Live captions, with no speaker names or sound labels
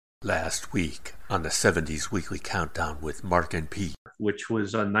Last week on the 70s Weekly Countdown with Mark and Pete, which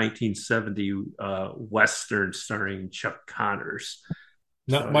was a 1970 Western starring Chuck Connors.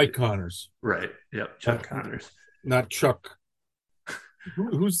 Not Mike Connors. Right. Yep. Chuck Connors. Not Chuck.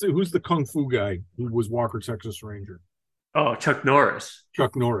 Who's the Kung Fu guy who was Walker, Texas Ranger? Oh, Chuck Norris.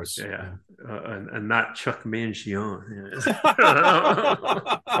 Chuck Norris. Yeah. And not Chuck Mangione.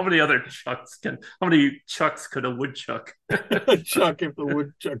 How many Chucks could a woodchuck? Chuck, if the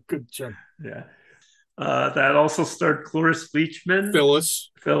woodchuck could chuck. Yeah. That also starred Cloris Leachman.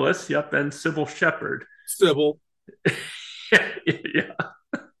 Phyllis, yep, and Sybil Shepherd. Sybil. Yeah.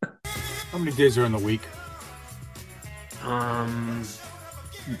 How many days are in the week?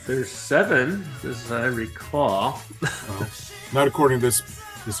 There's 7, as I recall. Well, not according to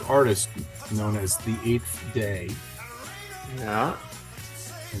this artist known as The Eighth Day. Yeah.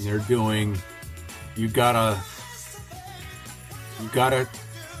 And they're doing,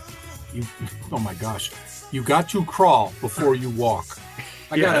 oh my gosh. You got to crawl before you walk.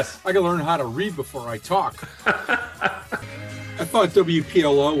 I gotta learn how to read before I talk. I thought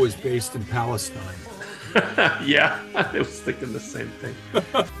WPLO was based in Palestine. Yeah, I was thinking the same thing.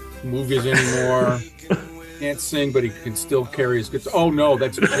 Movies anymore. Can't sing, but he can still carry his guitar. Oh no,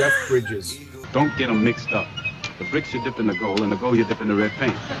 that's Jeff Bridges. Don't get them mixed up. The bricks you dip in the gold, and the gold you dip in the red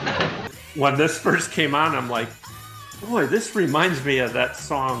paint. When this first came on, I'm like, boy, this reminds me of that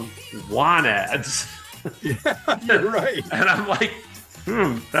song Juanads. Yeah, you're right. And I'm like,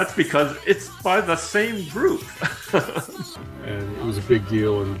 that's because it's by the same group. And it was a big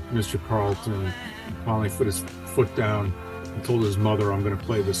deal, and Mr. Carlton finally put his foot down and told his mother, I'm going to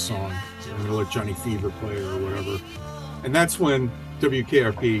play this song. I'm going to let Johnny Fever play it or whatever. And that's when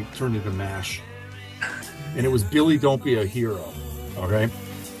WKRP turned into MASH. And it was Billy Don't Be a Hero. Okay?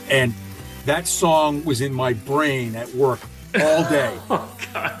 And that song was in my brain at work all day. Oh,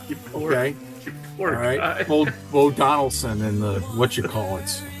 God. You poor guy. Bo Donaldson and the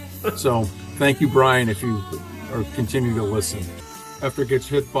whatchamacallits. So thank you, Brian, if you are continuing to listen. After it gets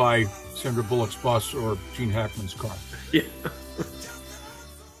hit by Sandra Bullock's bus or Gene Hackman's car. Yeah.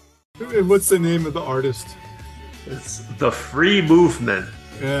 And what's the name of the artist? It's The Free Movement.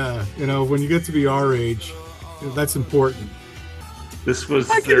 Yeah, when you get to be our age, that's important. This was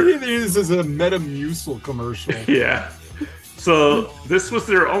I can hear this as a Metamucil commercial. Yeah. So this was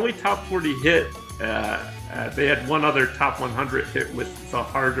their only top 40 hit. They had one other top 100 hit with The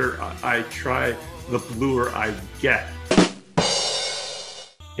Harder I Try, The Bluer I Get.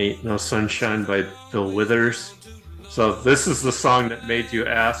 Ain't No Sunshine by Bill Withers. So this is the song that made you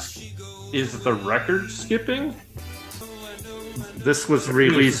ask, is the record skipping? This was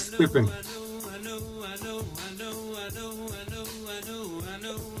released... Skipping.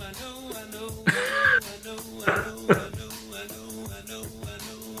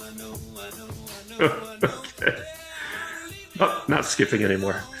 Okay. No, not skipping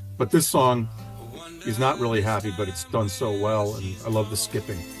anymore. But this song is not really happy, but it's done so well, and I love the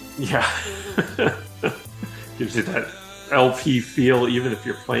skipping. Yeah. Gives you that LP feel, even if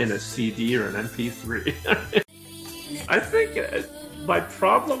you're playing a CD or an MP3. I think my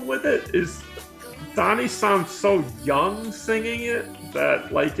problem with it is Donnie sounds so young singing it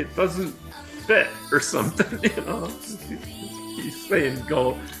that, like, it doesn't fit or something, He's saying,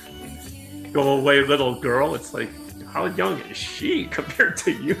 go away, little girl. It's like, how young is she compared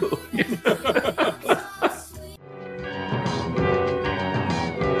to you?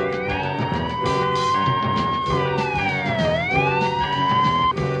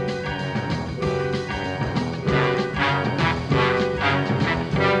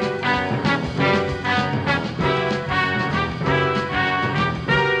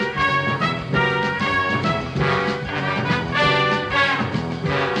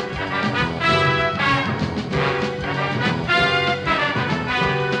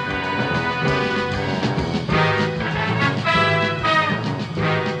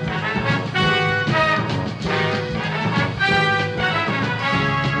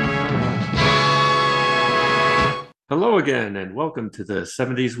 Hello again, and welcome to the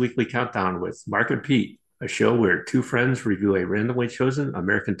 70s Weekly Countdown with Mark and Pete, a show where two friends review a randomly chosen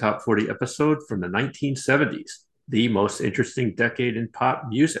American Top 40 episode from the 1970s, the most interesting decade in pop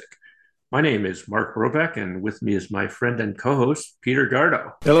music. My name is Mark Robeck, and with me is my friend and co-host, Peter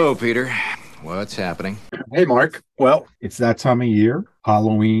Gardo. Hello, Peter. What's happening? Hey, Mark. Well, it's that time of year.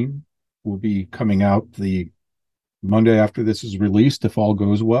 Halloween will be coming out the Monday after this is released, if all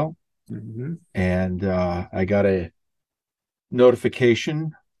goes well. Mm-hmm. And I got a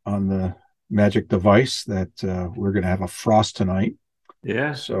notification on the magic device that we're going to have a frost tonight.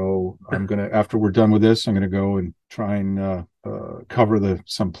 Yeah. So I'm going to, after we're done with this, I'm going to go and try and cover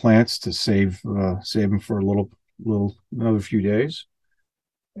some plants to save them for a little another few days.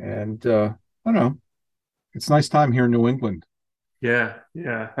 And I don't know. It's a nice time here in New England. Yeah,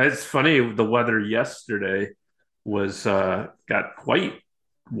 yeah. It's funny. The weather yesterday was got quite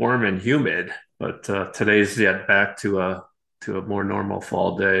warm and humid, but today's back to a more normal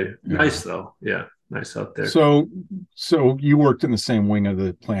fall day. Yeah. Nice though. Yeah, nice out there. So you worked in the same wing of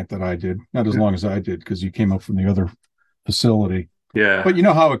the plant that I did, not as long as I did, because you came up from the other facility. Yeah. But you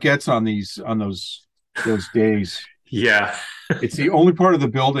know how it gets on those days. Yeah. It's the only part of the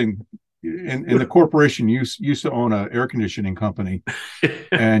building. And the corporation used to own an air conditioning company,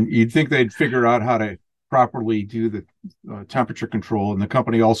 and you'd think they'd figure out how to properly do the temperature control. And the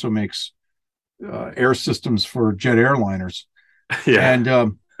company also makes air systems for jet airliners. Yeah.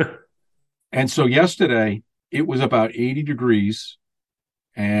 And so yesterday it was about 80 degrees,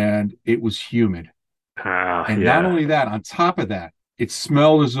 and it was humid. And not only that, on top of that, it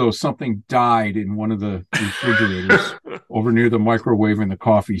smelled as though something died in one of the refrigerators over near the microwave in the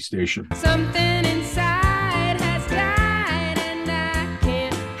coffee station. Something inside has died, and I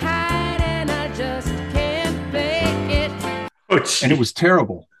can't hide, and I just can't fake it. And it was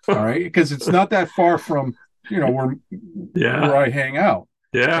terrible, all right? Because it's not that far from, where I hang out.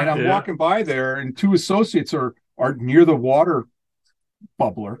 Yeah. And I'm walking by there, and two associates are near the water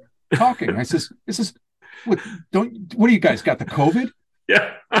bubbler talking. I says, what do you guys got, the COVID?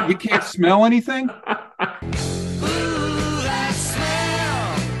 Yeah. You can't smell anything? Ooh, that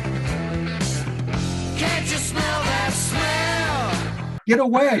smell. Can't you smell that smell? Get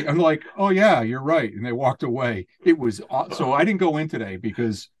away. I'm like, oh yeah, you're right. And they walked away. It was so I didn't go in today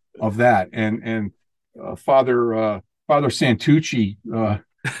because of that. And Father Santucci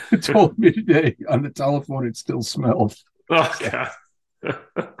told me today on the telephone it still smells. Oh God.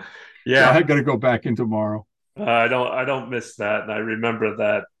 Yeah, so I got to go back in tomorrow. I don't miss that, and I remember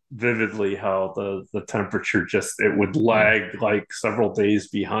that vividly. How the temperature it would lag like several days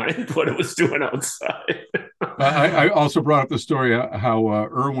behind what it was doing outside. I also brought up the story how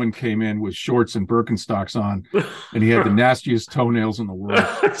Irwin came in with shorts and Birkenstocks on, and he had the nastiest toenails in the world.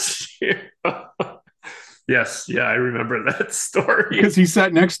 Yes, yeah, I remember that story because he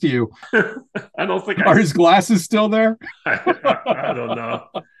sat next to you. I don't think are his glasses still there? I don't know.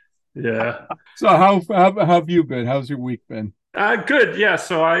 Yeah. So how have you been? How's your week been? Good. Yeah.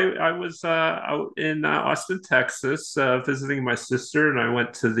 So I was out in Austin, Texas, visiting my sister, and I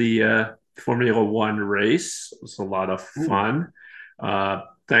went to the Formula One race. It was a lot of fun.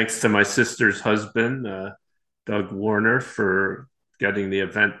 Thanks to my sister's husband, Doug Warner, for getting the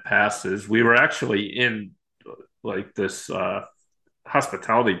event passes. We were actually in like this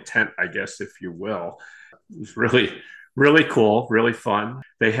hospitality tent, I guess, if you will. It was really cool, really fun.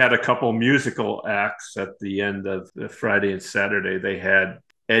 They had a couple musical acts at the end of the Friday and Saturday. They had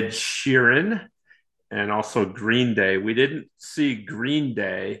Ed Sheeran and also Green Day. We didn't see Green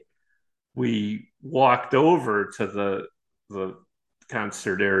Day. We walked over to the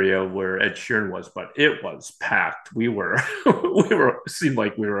concert area where Ed Sheeran was, but it was packed. We seemed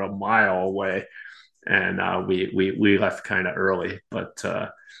like we were a mile away, and we left kind of early, but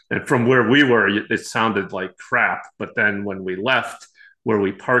and from where we were, it sounded like crap. But then when we left, where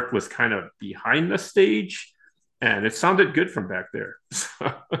we parked was kind of behind the stage, and it sounded good from back there.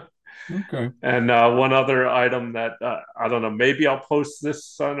 Okay. And one other item that I don't know, maybe I'll post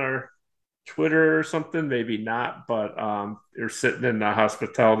this on our Twitter or something, maybe not. But you're sitting in the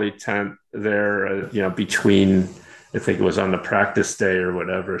hospitality tent there, between. I think it was on the practice day or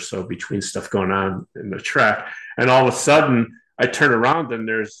whatever. So between stuff going on in the track, and all of a sudden I turn around and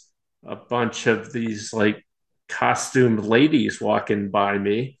there's a bunch of these like costumed ladies walking by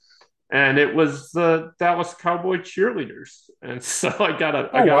me, and it was the Dallas Cowboy cheerleaders. And so I got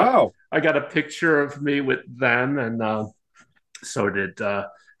a picture of me with them, and so did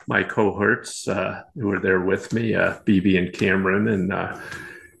my cohorts who were there with me, BB and Cameron,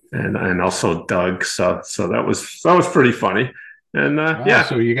 and also Doug. So that was pretty funny. And wow, yeah.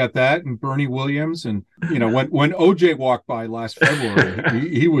 So you got that, and Bernie Williams, and when OJ walked by last February,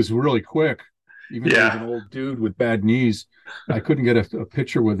 he was really quick. Even though he's an old dude with bad knees, I couldn't get a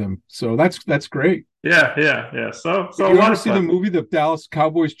picture with him. So that's great. Yeah. So did you ever see the movie, The Dallas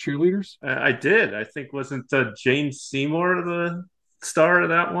Cowboys Cheerleaders? I did. I think wasn't Jane Seymour the star of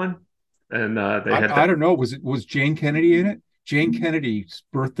that one? And they had. I don't know. Was Jane Kennedy in it? Jane Kennedy's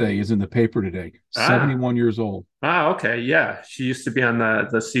birthday is in the paper today. 71 years old. Okay. Yeah. She used to be on the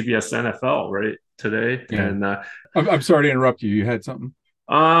CBS NFL, right? Today. Yeah. And I'm sorry to interrupt you. You had something?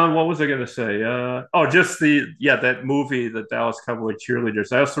 What was I going to say? Just that movie, the Dallas Cowboy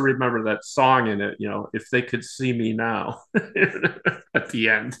Cheerleaders. I also remember that song in it. If they could see me now, at the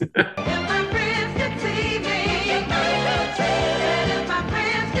end. If my friends could see me, if my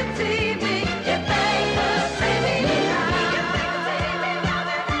friends could see me, if they could see me.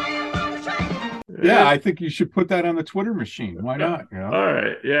 Yeah, I think you should put that on the Twitter machine. Why not? All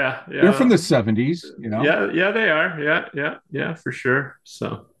right. Yeah. Yeah. They're from the 70s, Yeah. They are. Yeah. For sure.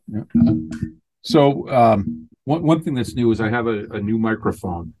 So. Yeah. So one thing that's new is I have a new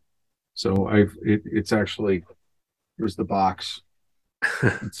microphone. So it's actually, here's the box.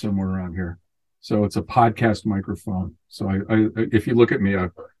 It's somewhere around here. So it's a podcast microphone. So I if you look at me,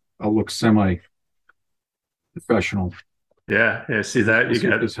 I'll look semi-professional. Yeah. See that?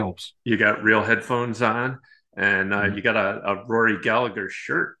 This helps. You got real headphones on, and you got a Rory Gallagher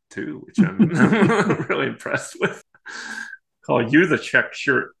shirt too, which I'm really impressed with. Call you the check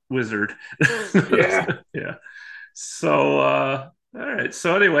shirt wizard. Yeah. Yeah. So all right.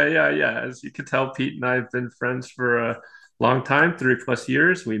 So anyway, yeah. As you can tell, Pete and I have been friends for a long time, 3+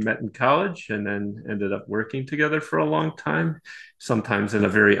 years. We met in college and then ended up working together for a long time, sometimes in a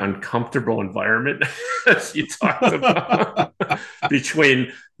very uncomfortable environment, as you talked about,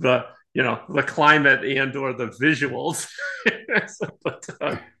 between the climate and or the visuals.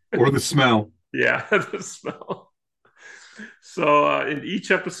 Or the smell. Yeah, the smell. So in each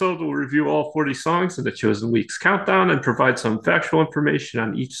episode, we'll review all 40 songs in the chosen week's countdown and provide some factual information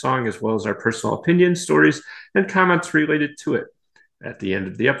on each song, as well as our personal opinions, stories, and comments related to it. At the end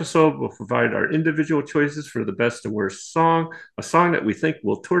of the episode, we'll provide our individual choices for the best and worst song, a song that we think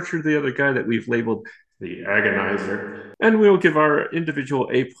will torture the other guy that we've labeled the agonizer, and we'll give our individual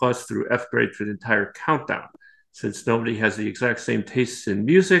A+ through F grade for the entire countdown. Since nobody has the exact same tastes in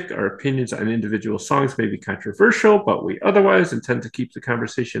music, our opinions on individual songs may be controversial, but we otherwise intend to keep the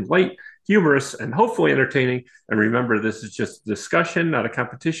conversation light, humorous, and hopefully entertaining. And remember, this is just a discussion, not a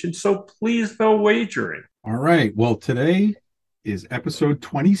competition, so please no wagering. All right. Well, today is episode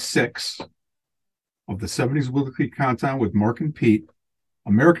 26 of the 70s Weekly Countdown with Mark and Pete,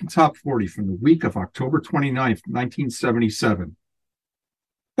 American Top 40 from the week of October 29th, 1977.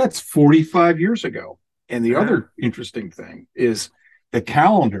 That's 45 years ago. And the other interesting thing is the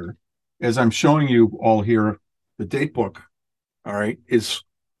calendar, as I'm showing you all here, the date book, all right, is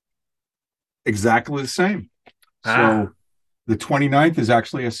exactly the same. So the 29th is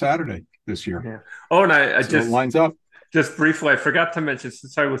actually a Saturday this year. Yeah. Oh, and I so just it lines up. Just briefly, I forgot to mention,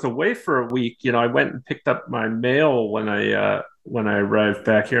 since I was away for a week, I went and picked up my mail when I arrived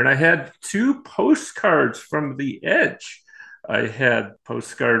back here, and I had 2 postcards from the Edge. I had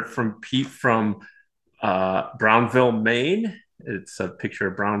postcard from Pete from Brownville, Maine. It's a picture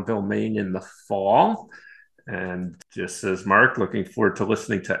of Brownville, Maine in the fall. And just says, Mark, looking forward to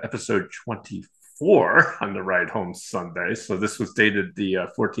listening to episode 24 on the ride home Sunday. So this was dated the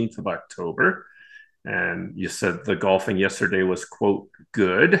 14th of October. And you said the golfing yesterday was, quote,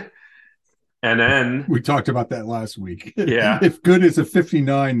 good. And then we talked about that last week. Yeah. If good is a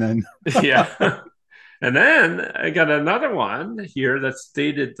 59, then. Yeah. And then I got another one here that's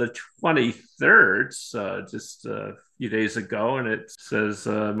dated the 23rd, just a few days ago. And it says,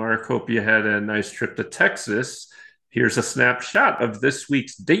 Mark, hope you had a nice trip to Texas. Here's a snapshot of this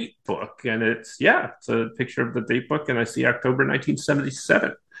week's date book. And it's a picture of the date book. And I see October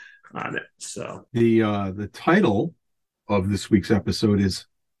 1977 on it. So the title of this week's episode is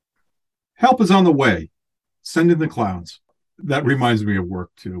Help is on the Way. Send in the clowns. That reminds me of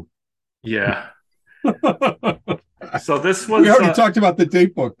work, too. Yeah. So this was. We already talked about the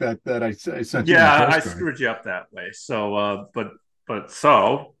date book that I sent you. Yeah, I screwed you up that way. So,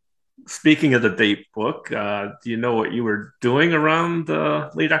 so speaking of the date book, do you know what you were doing around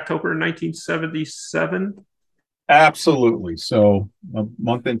late October 1977? Absolutely. So a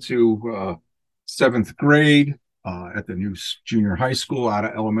month into 7th grade at the new junior high school out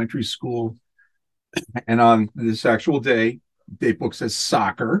of elementary school, and on this actual day, date book says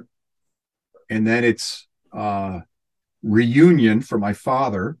soccer. And then it's reunion for my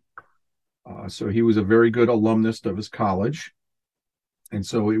father. So he was a very good alumnus of his college. And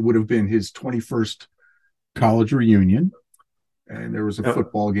so it would have been his 21st college reunion. And there was a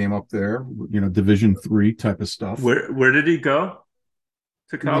football game up there, Division III type of stuff. Where did he go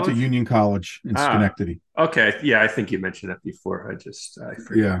to college? He went to Union College in Schenectady. Okay. Yeah, I think you mentioned that before. I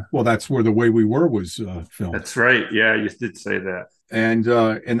forgot. Yeah. Well, that's where The Way We Were was filmed. That's right. Yeah, you did say that. And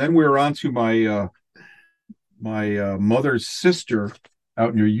then we were on to my mother's sister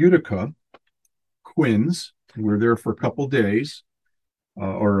out near Utica, Quinn's. We were there for a couple days,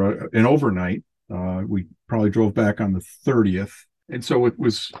 or an overnight. We probably drove back on the 30th, And so it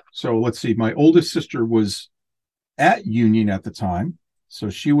was, so let's see, my oldest sister was at Union at the time. So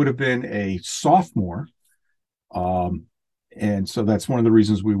she would have been a sophomore. And so that's one of the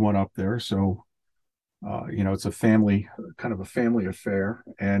reasons we went up there. So, it's a family, kind of a family affair.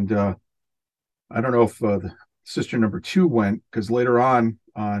 And I don't know if the sister number two went, because later on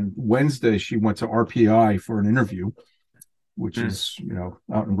Wednesday, she went to RPI for an interview, which is,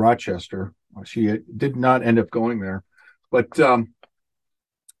 out in Rochester. She did not end up going there. But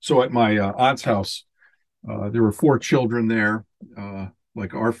so at my aunt's house, there were 4 children there,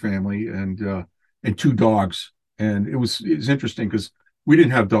 like our family, and 2 dogs. And it was interesting because we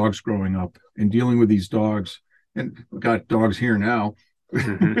didn't have dogs growing up, and dealing with these dogs, and we got dogs here now,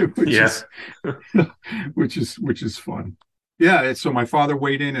 which is fun. Yeah. And so my father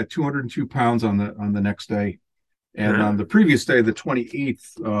weighed in at 202 pounds on the next day, and on the previous day, the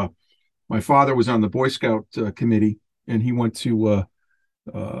 28th, my father was on the Boy Scout committee, and he went to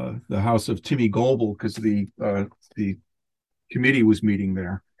the house of Timmy Goebel because the committee was meeting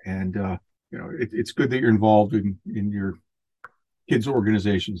there. And it's good that you're involved in your kids'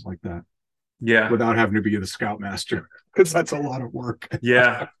 organizations like that. Yeah. Without having to be the scoutmaster, because that's a lot of work.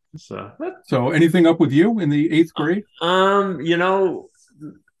 Yeah. So anything up with you in the 8th grade?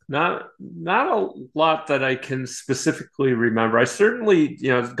 Not a lot that I can specifically remember. I certainly,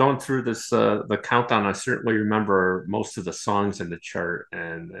 going through this the countdown, I certainly remember most of the songs in the chart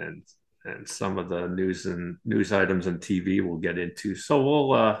and some of the news items and TV we'll get into.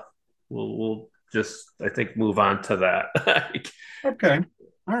 So we'll just, I think, move on to that. Okay.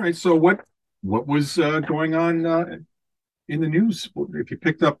 All right. So what was going on in the news? If you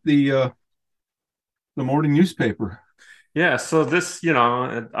picked up the morning newspaper. Yeah, so this,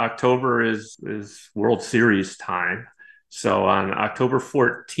 October is World Series time. So on October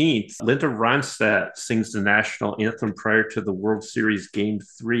 14th, Linda Ronstadt sings the national anthem prior to the World Series Game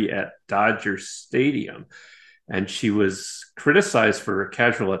 3 at Dodger Stadium. And she was criticized for her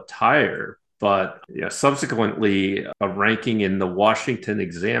casual attire, but subsequently, a ranking in the Washington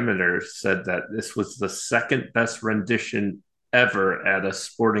Examiner said that this was the second best rendition ever at a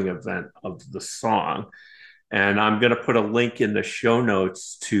sporting event of the song. And I'm going to put a link in the show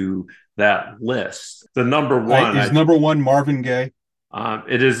notes to that list. The number one is number 1 Marvin Gaye.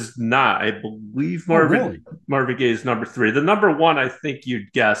 It is not. I believe Marvin Gaye is number 3. The number 1, I think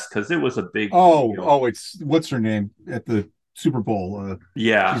you'd guess, because it was a big. It's what's her name at the Super Bowl?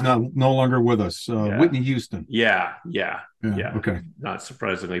 She's no longer with us. Whitney Houston. Yeah. Okay. Not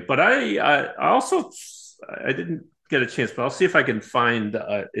surprisingly, but I also didn't get a chance, but I'll see if I can find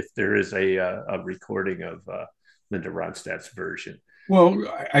if there is a recording of Linda Ronstadt's version. Well,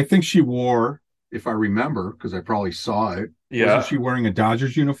 I think she wore, if I remember, because I probably saw it. Yeah. Wasn't she wearing a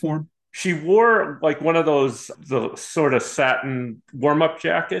Dodgers uniform? She wore like one of the sort of satin warm-up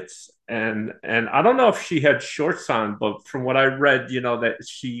jackets. And I don't know if she had shorts on, but from what I read, that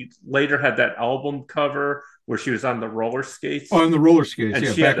she later had that album cover where she was on the roller skates. Oh, on the roller skates,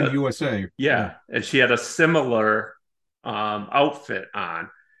 and back in the USA. Yeah, and she had a similar outfit on,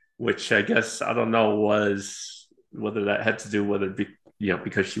 which I guess, I don't know, was whether that had to do with it,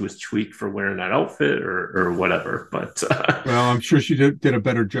 because she was tweaked for wearing that outfit or whatever. But well, I'm sure she did a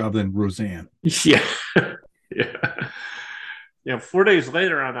better job than Roseanne. Yeah. 4 days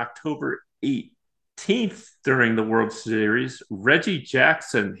later, on October 18th, during the World Series, Reggie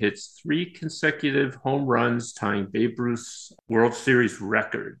Jackson hits 3 consecutive home runs, tying Babe Ruth's World Series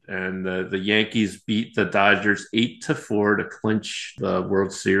record. And the Yankees beat the Dodgers 8-4 to clinch the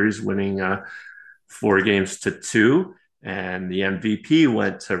World Series, winning 4-2. And the MVP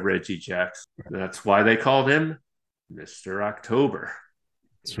went to Reggie Jackson. That's why they called him Mr. October.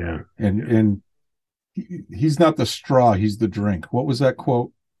 That's right. And he's not the straw, he's the drink. What was that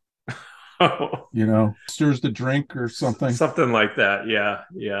quote? Stirs the drink or something. Something like that. Yeah.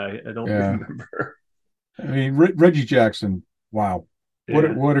 I don't remember. I mean, Reggie Jackson. Wow,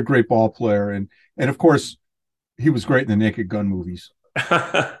 what a great ball player, and of course, he was great in the Naked Gun movies.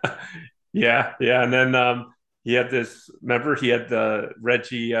 Yeah, and then he had this. Remember, he had the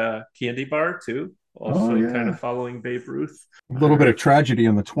Reggie candy bar too. Also, kind of following Babe Ruth. A little bit of tragedy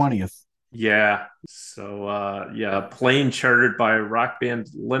on the 20th. Yeah. So, a plane chartered by rock band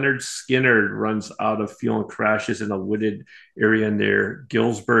Leonard Skinner runs out of fuel and crashes in a wooded area near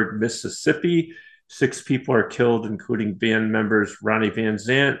Gillsburg, Mississippi. 6 people are killed, including band members Ronnie Van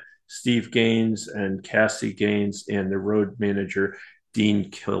Zant, Steve Gaines, and Cassie Gaines, and the road manager, Dean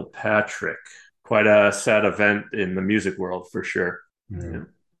Kilpatrick. Quite a sad event in the music world, for sure. Yeah.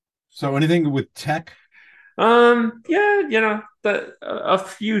 So anything with tech Yeah, a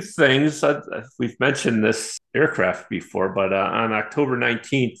few things. We've mentioned this aircraft before, but on October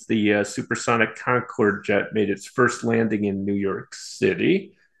 19th, the supersonic Concorde jet made its first landing in New York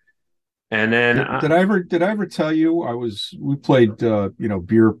City. And then, Did I ever tell you we played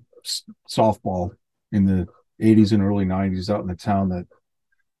beer softball in the 80s and early 90s out in the town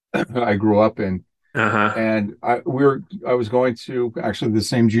that I grew up in, uh-huh. and I was going to actually the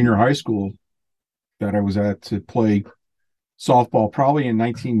same junior high school that I was at to play softball probably in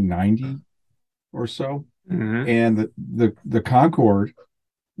 1990 or so, Hmm. and the Concorde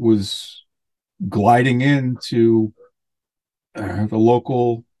was gliding into the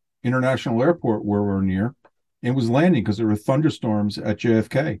local international airport where we're near, and was landing because there were thunderstorms at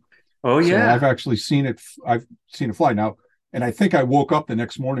JFK. Oh, So yeah. I've seen it fly now, and I think I woke up the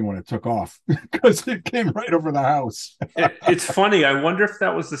next morning when it took off because it came right over the house. It's funny. I wonder if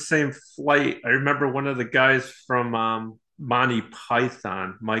that was the same flight. I remember one of the guys from Monty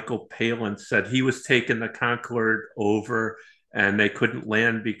Python, Michael Palin, said he was taking the Concorde over and they couldn't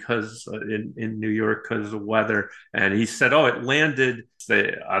land because in New York because of weather. And he said, "Oh, it landed.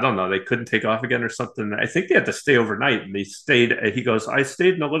 I don't know. They couldn't take off again or something. I think they had to stay overnight." And they stayed. He goes, "I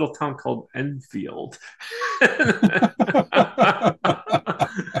stayed in a little town called Enfield."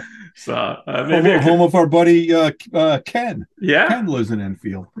 So maybe I could. Home of our buddy Ken. Yeah, Ken lives in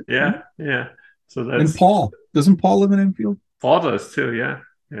Enfield. yeah, yeah. So And that's Paul. Doesn't Paul live in Enfield? Paul does too. Yeah,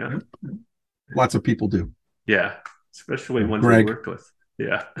 yeah, Yep. Lots of people do. yeah. Especially ones we Greg, worked with.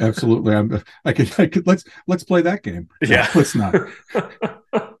 Yeah, absolutely. I could let's play that game. No, yeah. let's not.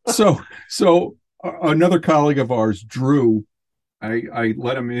 Another colleague of ours, Drew, I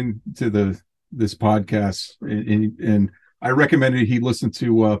let him into this podcast, and I recommended he listen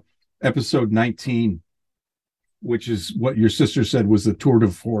to episode 19, which is what your sister said was the tour de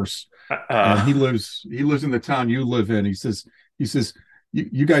force. And uh, he lives in the town you live in. He says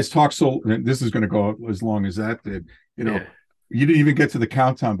you guys talk so. And this is going to go as long as that did. yeah, You didn't even get to the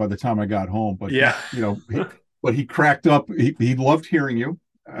countdown by the time I got home. But yeah, but he cracked up. He loved hearing you.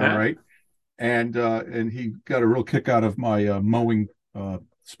 All yeah. right, and he got a real kick out of my mowing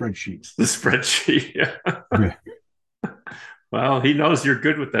spreadsheet. The spreadsheet. Yeah. Yeah, Well, he knows you're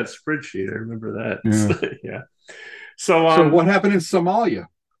good with that spreadsheet. I remember yeah. that. Yeah. So, So what happened in Somalia?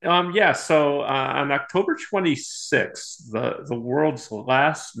 yeah. So on October 26th, the world's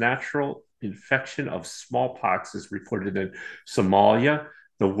last natural infection of smallpox is reported in Somalia.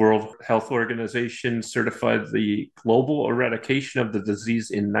 The World Health Organization certified the global eradication of the disease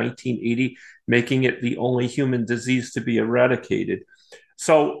in 1980, making it the only human disease to be eradicated.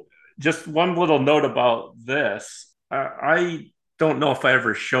 So, just one little note about this. I don't know if I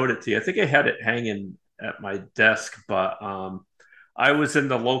ever showed it to you. I think I had it hanging at my desk, but I was in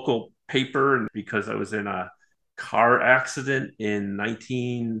the local paper because I was in a car accident in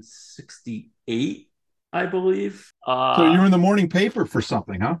 1968, I believe. So you're in the morning paper for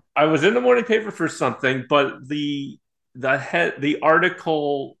something, huh? I was in the morning paper for something, but the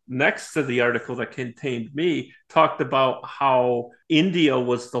article next to the article that contained me talked about how India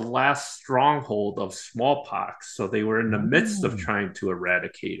was the last stronghold of smallpox, so they were in the midst of Oh. trying to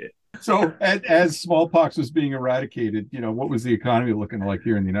eradicate it. So as smallpox was being eradicated, what was the economy looking like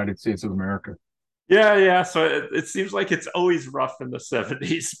here in the United States of America? Yeah, yeah. So it seems like it's always rough in the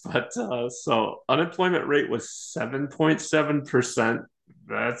 70s, but so unemployment rate was 7.7%.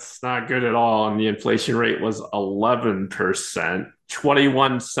 That's not good at all. And the inflation rate was 11%.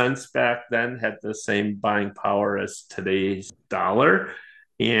 21 cents back then had the same buying power as today's dollar.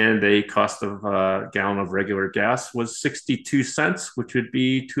 And a cost of a gallon of regular gas was 62 cents, which would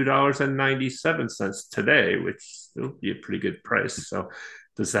be $2.97 today, which would be a pretty good price. So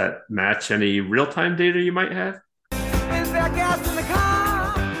does that match any real time data you might have? Is there gas in the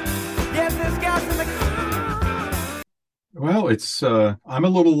car? Yes, there's gas in the car. Well, it's I'm a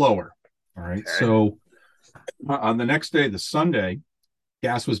little lower. All right. Okay. So on the next day, the Sunday,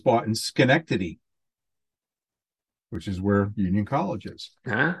 gas was bought in Schenectady, which is where Union College is.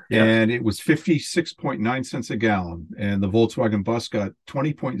 Huh? Yep. And it was 56.9 cents a gallon. And the Volkswagen bus got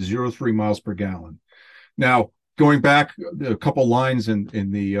 20.03 miles per gallon. Now, going back a couple lines in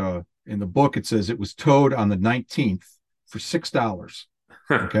the book, it says it was towed on the 19th for $6.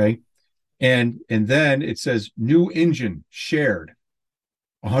 Okay. And then it says new engine shared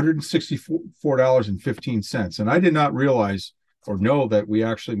 $164.15. And I did not realize or know that we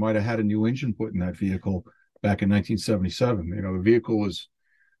actually might have had a new engine put in that vehicle back in 1977. The vehicle was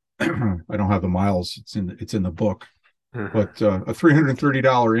I don't have the miles, it's in the book, but a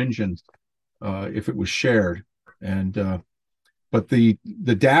 $330 engine if it was shared. And But the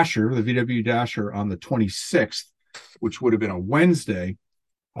Dasher, the VW Dasher on the 26th, which would have been a Wednesday,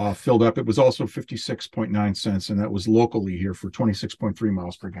 filled up. It was also 56.9 cents, and that was locally here for 26.3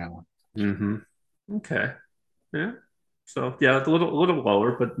 miles per gallon. Mm-hmm. Okay. Yeah. So yeah, a little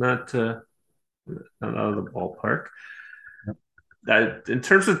lower, but not out of the ballpark. In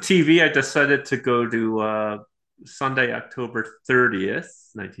terms of TV, I decided to go to Sunday, October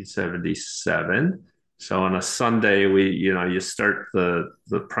 30th, 1977. So on a Sunday, you start the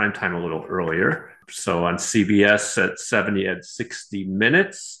prime time a little earlier. So on CBS at 7, you had 60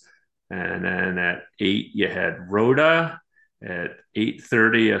 Minutes. And then at 8, you had Rhoda. At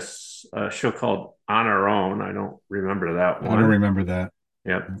 8:30, a show called On Our Own. I don't remember that one. I don't remember that.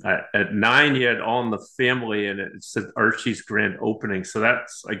 Yep. At 9, you had All in the Family, and it said Archie's grand opening. So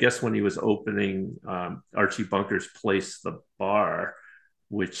that's, I guess, when he was opening Archie Bunker's Place, the bar,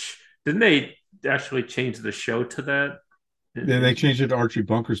 which didn't they actually change the show to that? Yeah, they changed it to Archie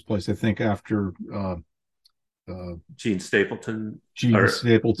Bunker's Place, I think, after Gene Stapleton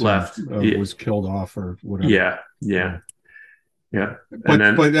left, yeah. was killed off or whatever. Yeah.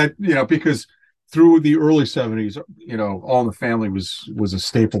 But that, because through the early 70s, All in the Family was a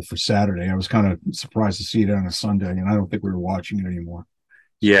staple for Saturday. I was kind of surprised to see it on a Sunday, and I don't think we were watching it anymore.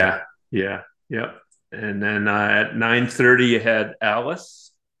 Yeah. And then at 9:30, you had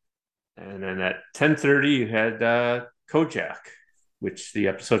Alice, and then at 10:30, you had Kojak, which the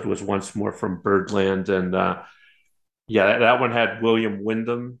episode was Once More from Birdland, and that one had William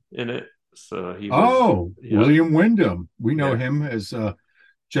Wyndham in it. So he was, William Wyndham. We know him as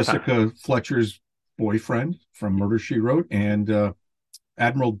Jessica Fletcher's boyfriend from Murder, She Wrote, and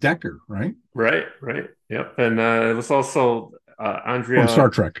Admiral Decker, right? Right. Yep. And it was also Andrea from Star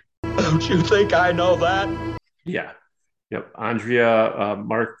Trek. Don't you think I know that? Yeah. Yep. Andrea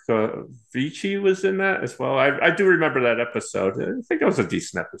Markovici was in that as well. I do remember that episode. I think it was a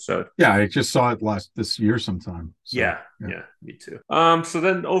decent episode. Yeah, I just saw it this year sometime. So, yeah, me too. So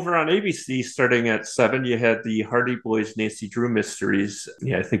then over on ABC, starting at 7, you had the Hardy Boys Nancy Drew mysteries.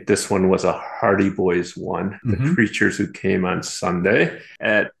 Yeah, I think this one was a Hardy Boys one, The Creatures Who Came on Sunday.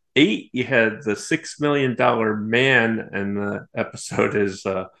 At 8, you had the $6 Million Man, and the episode is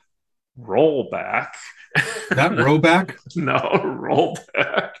Rollback. That Rollback? No,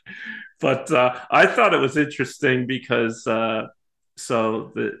 Rollback. But I thought it was interesting because this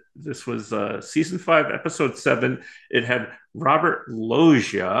was season 5, episode 7. It had Robert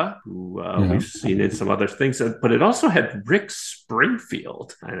Loggia, who we've seen in some other things, but it also had Rick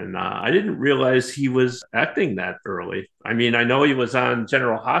Springfield. And I didn't realize he was acting that early. I mean, I know he was on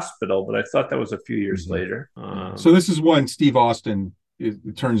General Hospital, but I thought that was a few years later. So this is when Steve Austin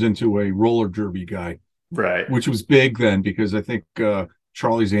it turns into a roller derby guy. Right. Which was big then, because I think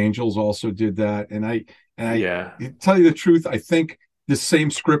Charlie's Angels also did that. And I tell you the truth, I think the same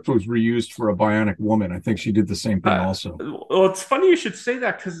script was reused for A Bionic Woman. I think she did the same thing also. Well, it's funny you should say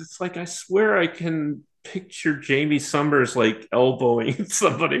that, because it's like I swear I can picture Jamie Summers like elbowing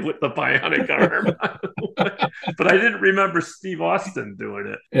somebody with the bionic arm. But I didn't remember Steve Austin doing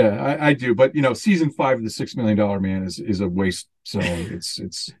it. Yeah, I do. But, season 5 of The $6 Million Man is a waste. So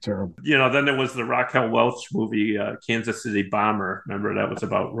it's terrible. Then there was the Raquel Welch movie, Kansas City Bomber. Remember, that was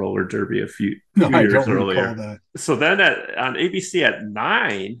about roller derby a few years earlier. That. So then on ABC at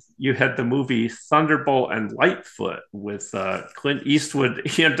 9, you had the movie Thunderbolt and Lightfoot with Clint Eastwood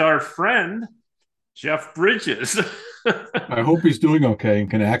and our friend Jeff Bridges. I hope he's doing okay and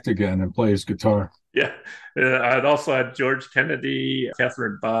can act again and play his guitar. Yeah. I'd also had George Kennedy,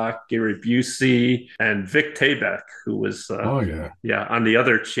 Catherine Bach, Gary Busey, and Vic Taybeck, who was on the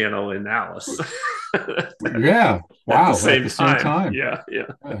other channel in Alice. Yeah. Wow. At the same time. Yeah.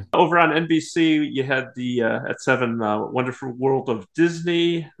 Over on NBC, you had the at 7 Wonderful World of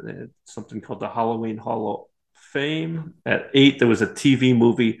Disney, something called the Halloween Hall of Fame. At 8, there was a TV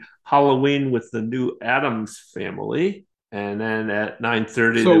movie, Halloween with the New Addams Family. And then at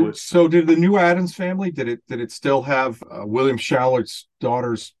 9:30, so did the New Addams Family? Did it still have William Shallett's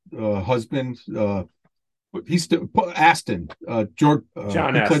daughter's husband? He's still Aston. John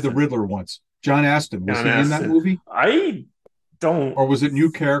Aston played the Riddler once. John Aston was he in that movie? I don't. Or was it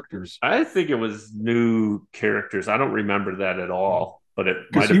new characters? I think it was new characters. I don't remember that at all. But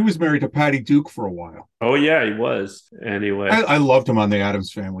because he was married to Patty Duke for a while. Oh yeah, he was. Anyway, I loved him on the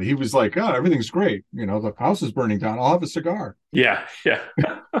Addams Family. He was like, "Oh, everything's great. The house is burning down. I'll have a cigar." Yeah.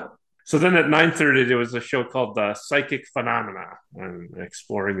 So then at 9:30, there was a show called Psychic Phenomena, and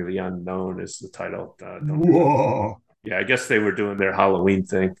Exploring the Unknown is the title. Whoa. Yeah, I guess they were doing their Halloween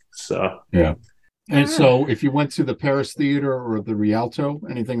thing. So yeah. And so, if you went to the Paris Theater or the Rialto,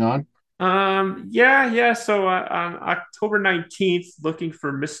 anything on? Yeah. So on October 19th, looking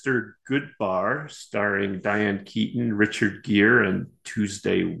for Mr. Goodbar, starring Diane Keaton, Richard Gere, and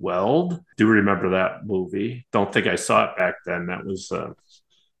Tuesday Weld. Do remember that movie? Don't think I saw it back then. It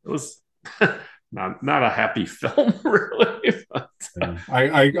was not a happy film, really. But, Yeah.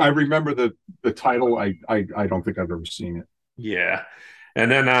 I remember the title. I don't think I've ever seen it. yeah,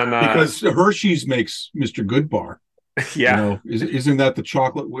 and then on Because Hershey's makes Mr. Goodbar. yeah, Isn't that the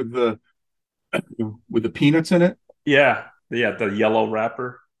chocolate with the peanuts in it? yeah, the yellow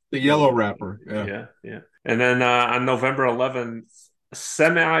wrapper. The yellow wrapper. Yeah. Yeah. And then on November 11th,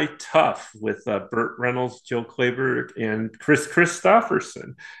 Semi Tough with Burt Reynolds, Joe Kleber, and Chris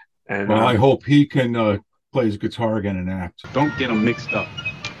Christopherson. And Well, I hope he can play his guitar again and act. Don't get them mixed up.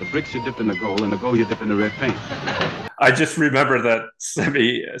 The bricks you dip in the goal, and the goal you dip in the red paint. I just remember that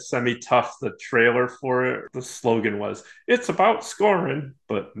Semi Tough, the trailer for it, the slogan was, "It's about scoring,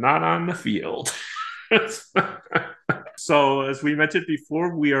 but not on the field." So, as we mentioned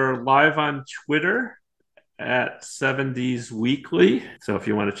before, we are live on Twitter at 70s Weekly. So if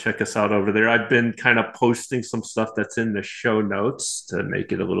you want to check us out over there, I've been kind of posting some stuff that's in the show notes to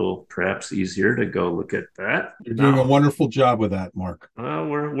make it a little perhaps easier to go look at that. You're doing a wonderful job with that, Mark.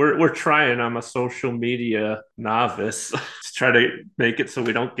 We're trying. I'm a social media novice to try to make it so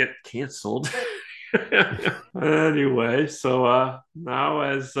we don't get canceled. Anyway, so now,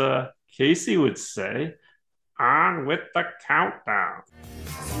 as Casey would say, on with the countdown.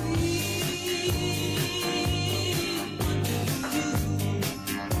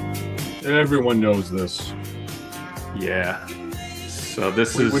 Everyone knows this. Yeah. So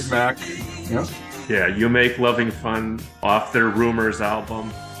this Fleetwood is Mac. Yeah. Yeah, You Make Loving Fun off their Rumors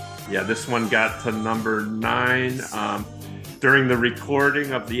album. Yeah, this one got to number 9. During the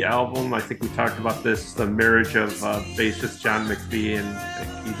recording of the album, I think we talked about this, the marriage of bassist John McVie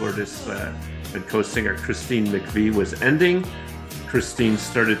and keyboardist and co-singer Christine McVie was ending. Christine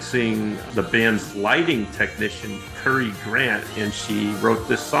started seeing the band's lighting technician, Curry Grant, and she wrote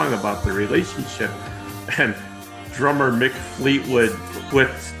this song about the relationship. And drummer Mick Fleetwood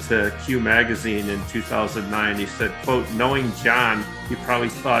quipped to Q Magazine in 2009. He said, quote, "Knowing John, he probably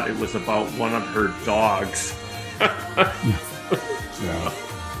thought it was about one of her dogs." Yeah.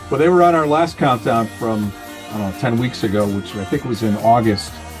 Well, they were on our last countdown from, 10 weeks ago, which I think was in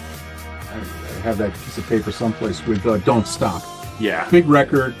August. I have that piece of paper someplace with Don't Stop. Yeah. Big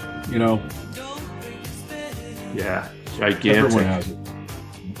record, Yeah. Gigantic. Everyone has it.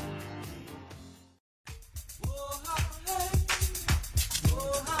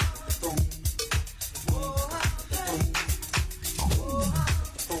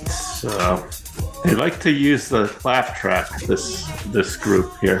 So they like to use the clap track, this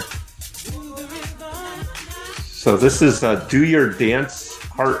group here. So this is Do Your Dance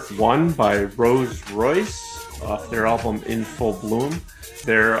Part 1 by Rose Royce off their album In Full Bloom.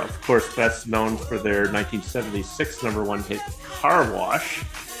 They're, of course, best known for their 1976 number 1 hit, Car Wash.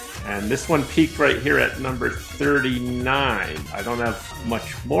 And this one peaked right here at number 39. I don't have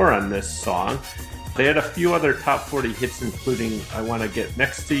much more on this song. They had a few other top 40 hits, including I Want to Get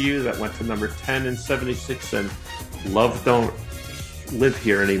Next to You, that went to number 10 in 76, and Love Don't Live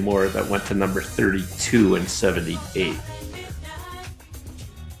Here Anymore, that went to number 32 in 78.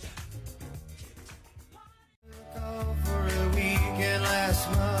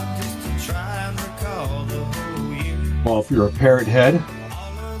 Well, if you're a Parrot head,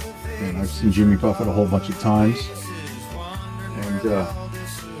 and I've seen Jimmy Buffett a whole bunch of times, and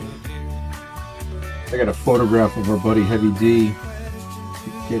I got a photograph of our buddy Heavy D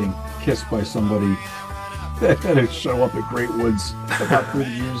getting kissed by somebody that had to show up at Great Woods about 30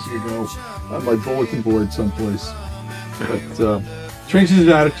 years ago on my bulletin board someplace. But changing his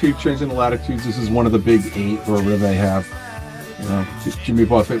attitude, changing the latitudes. This is one of the big 8 or whatever they have. Jimmy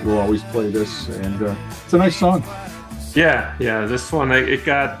Buffett will always play this, and it's a nice song. Yeah, this one, it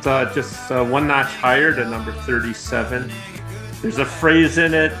got just one notch higher to number 37. There's a phrase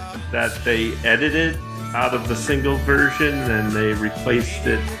in it that they edited out of the single version, and they replaced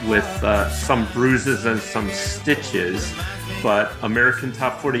it with some bruises and some stitches. But American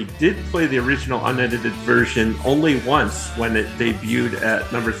Top 40 did play the original unedited version only once, when it debuted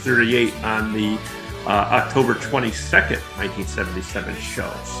at number 38 on the October 22nd, 1977 show.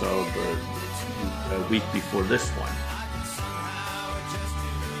 So the week before this one.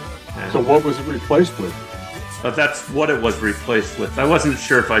 And So what was it replaced with? that's what it was replaced with. I wasn't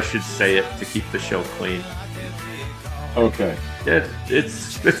sure if I should say it to keep the show clean. Okay.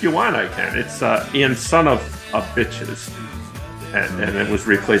 It's if you want, I can. It's and Son of Bitches, and it was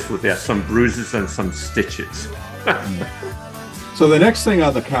replaced with some bruises and some stitches. So the next thing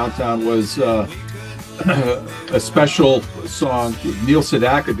on the countdown was a special song, Neil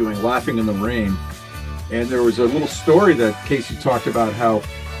Sedaka doing "Laughing in the Rain," and there was a little story that Casey talked about how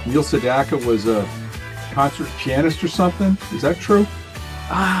Neil Sedaka was a concert pianist or something. Is that true?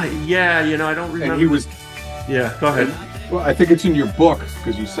 Yeah, I don't remember. And he was. Yeah, go ahead. Well, I think it's in your book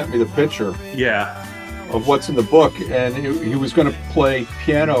because you sent me the picture. Yeah. Of what's in the book, and he was going to play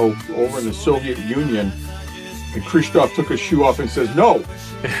piano over in the Soviet Union, and Khrushchev took his shoe off and says, "No."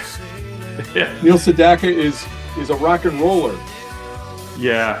 Yeah. Neil Sedaka is a rock and roller.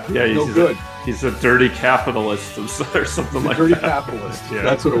 Yeah, he's no good. He's a dirty capitalist or something like that. Dirty capitalist. Yeah.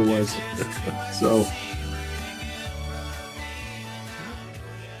 That's what it was. So.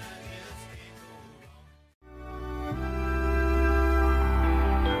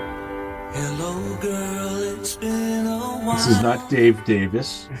 Hello, girl, it's been a while. This is not Dave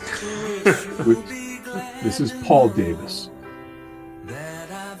Davis. This is Paul Davis.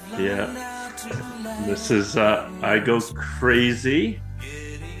 Yeah. This is I Go Crazy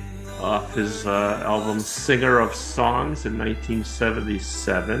off his album Singer of Songs in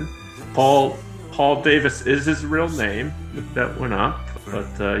 1977. Paul Davis is his real name. That went up.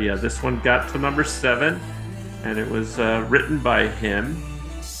 But this one got to number 7, and it was written by him.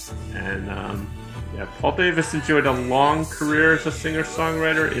 And Paul Davis enjoyed a long career as a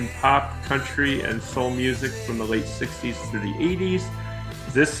singer-songwriter in pop, country, and soul music from the late 60s through the 80s.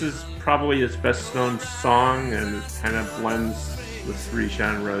 This is probably his best-known song, and it kind of blends the 3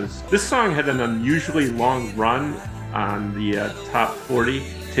 genres. This song had an unusually long run on the top 40,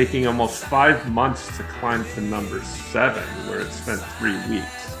 taking almost 5 months to climb to number 7, where it spent 3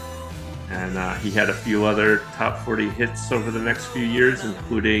 weeks. And he had a few other top 40 hits over the next few years,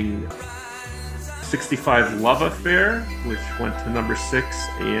 including 65 Love Affair, which went to number 6,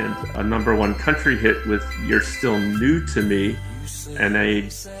 and a number 1 country hit with You're Still New to Me, and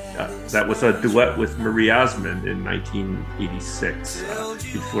that was a duet with Marie Osmond in 1986,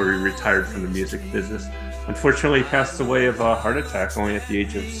 before he retired from the music business. Unfortunately, he passed away of a heart attack only at the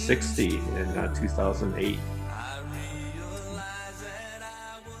age of 60 in 2008.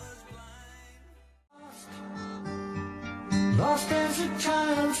 Lost as a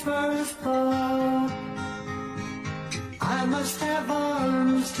child's first born. I must have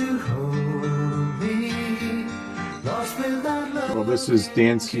arms to hold me. Lost without love. Well, this is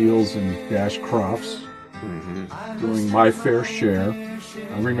Dan Seals and Dash Crofts doing My Fair Share.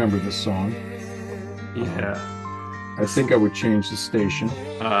 I remember this song. Yeah. I think I would change the station.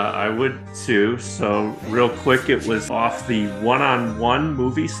 I would too. So real quick, it was off the One-on-One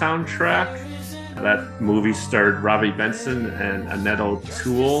movie soundtrack. That movie starred Robbie Benson and Annette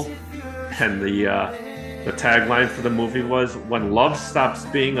O'Toole, and the tagline for the movie was "When love stops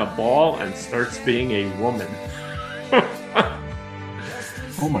being a ball and starts being a woman."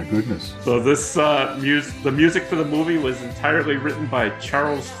 Oh my goodness! So this the music for the movie was entirely written by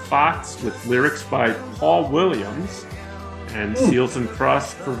Charles Fox with lyrics by Paul Williams, and Seals and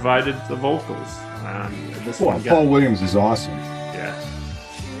Crofts provided the vocals. Paul Williams is awesome. Yeah.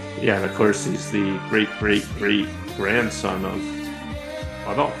 Yeah, and of course he's the great-great-great-grandson of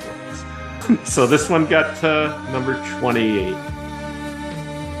Adolfo. So this one got to number 28.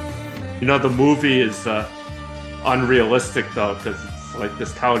 The movie is unrealistic, though, because it's like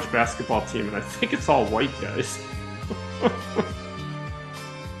this college basketball team, and I think it's all white guys.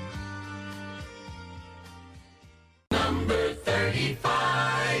 Number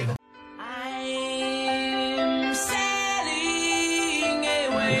 35. I'm sailing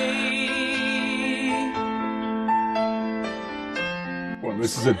away. Well,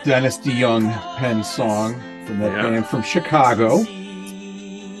 this is a Dennis DeYoung pen song from that band from Chicago,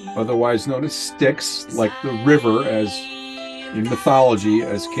 otherwise known as Styx, like the river as in mythology,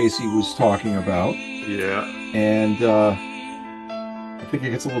 as Casey was talking about. Yeah. And I think it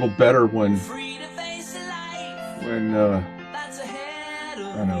gets a little better when I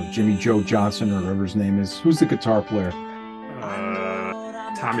don't know, Jimmy Joe Johnson or whatever his name is. Who's the guitar player?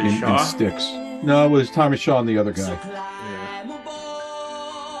 Tommy Shaw? In Styx. No, it was Tommy Shaw and the other guy.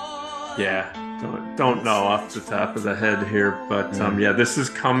 Yeah. Don't know off the top of the head here, but this is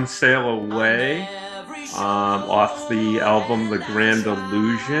Come Sail Away, off the album The Grand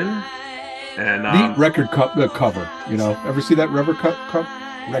Illusion. And neat record cover. Ever see that record cover?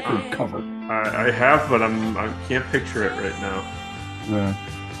 I have, but I can't picture it right now.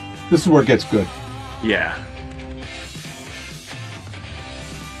 This is where it gets good. Yeah,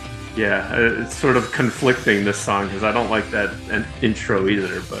 it's sort of conflicting, this song, because I don't like that intro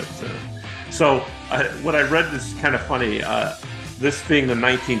either. But what I read is kind of funny. this being the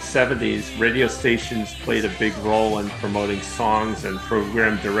 1970s, radio stations played a big role in promoting songs, and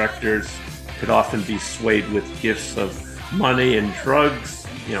program directors could often be swayed with gifts of money and drugs.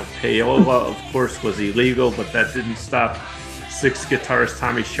 You know, payola, of course, was illegal, but that didn't stop Six guitarist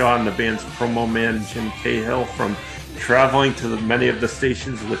Tommy Shaw and the band's promo man Jim Cahill from traveling to many of the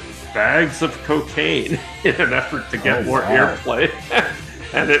stations with bags of cocaine in an effort to get more airplay.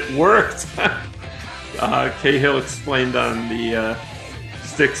 And it worked. Cahill explained on the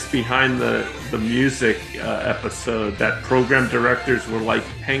Sticks Behind the Music episode that program directors were like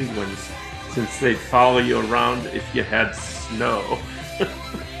penguins, since they'd follow you around if you had snow.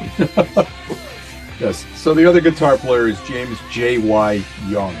 Yes. So the other guitar player is James J.Y.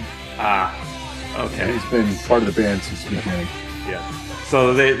 Young. Okay. He's been part of the band since the beginning. Yeah.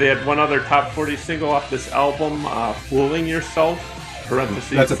 So they had one other top 40 single off this album, Fooling Yourself.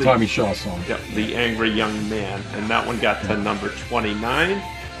 Parentheses. That's a Tommy Shaw song. Yeah, The Angry Young Man. And that one got to number 29.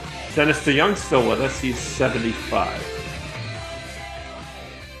 Dennis DeYoung's still with us. He's 75.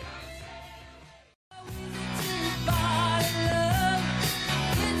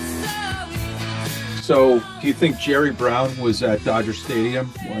 So, do you think Jerry Brown was at Dodger Stadium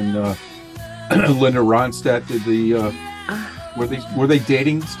when Linda Ronstadt did the? Were they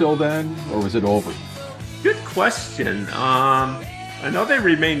dating still then, or was it over? Good question. I know they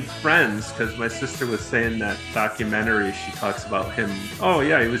remained friends because my sister was saying that documentary. She talks about him. Oh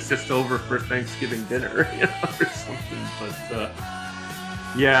yeah, he was just over for Thanksgiving dinner, you know, or something. But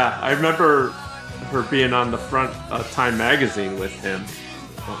yeah, I remember her being on the front Time magazine with him.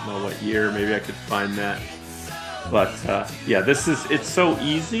 Don't know what year, maybe I could find that. But yeah, this is It's So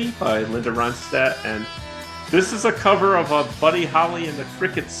Easy by Linda Ronstadt, and this is a cover of a Buddy Holly and the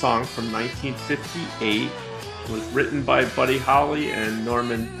Crickets song from 1958. It was written by Buddy Holly and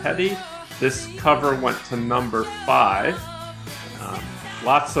Norman Petty. This cover went to number 5.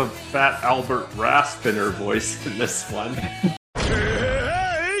 Lots of Fat Albert Rasp in her voice in this one.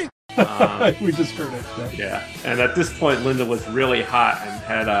 We just heard it. Yeah, and at this point, Linda was really hot and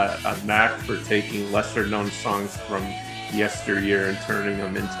had a knack for taking lesser-known songs from yesteryear and turning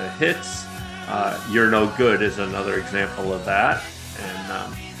them into hits. You're No Good is another example of that.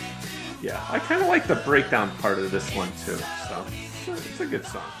 And yeah, I kind of like the breakdown part of this one too. So it's a good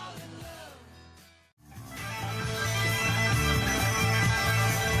song.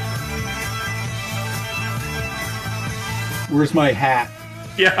 Where's my hat?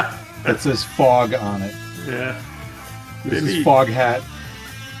 Yeah. That says Fog on it. Yeah. This is Fog Hat.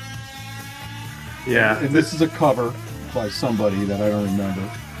 Yeah. And this is a cover by somebody that I don't remember.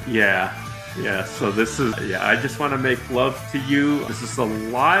 Yeah. Yeah. So this is, yeah, I Just Want to Make Love to You. This is the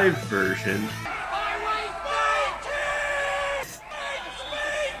live version.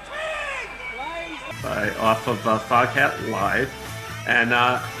 Off of Foghat Live. And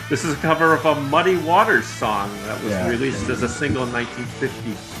this is a cover of a Muddy Waters song that was released as a single in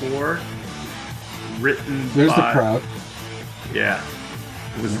 1954. There's the crowd. Yeah.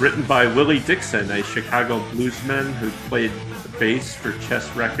 It was written by Willie Dixon, a Chicago bluesman who played bass for Chess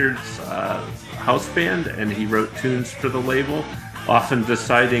Records house band, and he wrote tunes for the label, often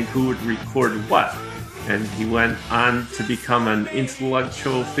deciding who would record what. And he went on to become an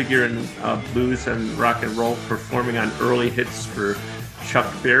influential figure in blues and rock and roll, performing on early hits for Chuck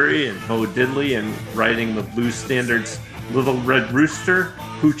Berry and Bo Diddley, and writing the blues standards Little Red Rooster,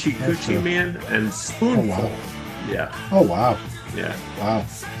 Hoochie Coochie Man, and Spoonful. Oh, wow. Yeah. Oh, wow. Yeah. Wow.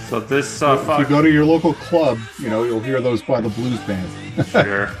 So this... if you go to your local club, you know, you'll hear those by the blues band.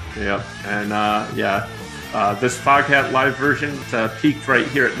 Sure. Yep. And yeah, this Foghat Live version peaked right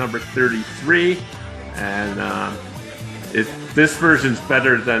here at number 33. And this version's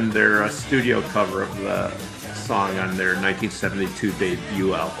better than their studio cover of the song on their 1972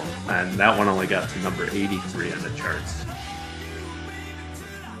 debut album, and that one only got to number 83 on the charts.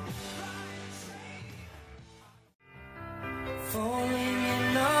 Falling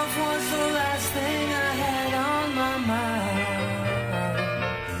in love was the last thing I had on my mind.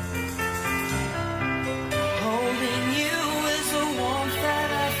 Holding you is a warmth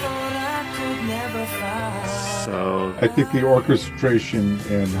that I thought I could never find. So I think the orchestration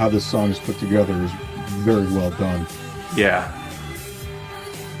and how this song is put together is very well done. yeah.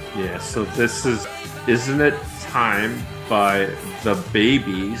 Yeah, so this is Isn't It Time by The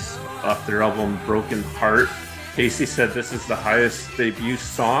Babies off their album Broken Heart. Casey said this is the highest debut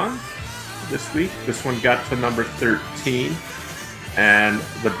song this week. This one got to number 13. And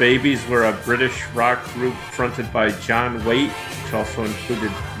The Babies were a British rock group fronted by John Waite, which also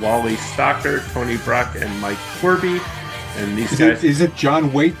included Wally Stocker, Tony Brock, and Mike Corby. And these guys... Is it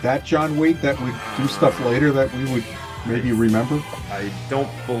John Waite, that John Waite that would do stuff later that we would Maybe you remember? I don't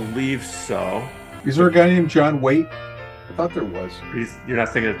believe so. Is there a guy named John Waite? I thought there was. You're not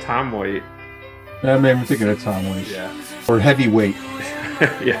thinking of Tom Waite. Maybe I'm thinking of Tom Waite. Yeah. Or Heavyweight.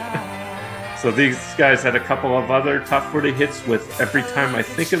 Yeah. So these guys had a couple of other top 40 hits with Every Time I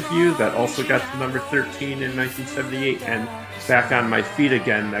Think of You, that also got to number 13 in 1978, and Back on My Feet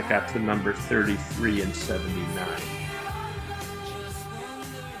Again, that got to number 33 in 79.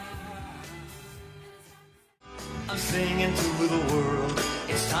 I'm singing to the world.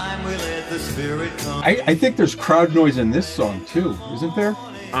 It's time we let the spirit come. I think there's crowd noise in this song too, isn't there?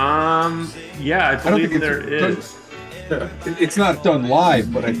 Yeah, I believe there is. It's not done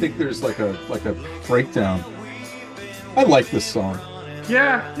live, but I think there's like a breakdown. I like this song.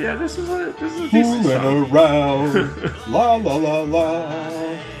 Yeah, this is a decent Fooling song. around, la la la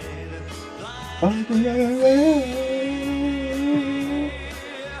la.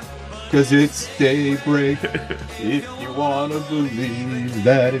 Cause it's daybreak. If you wanna believe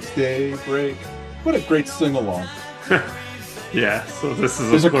that it's daybreak. What a great sing-along. Yeah, so this is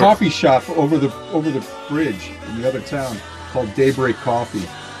There's a of course- coffee shop over the bridge in the other town called Daybreak Coffee.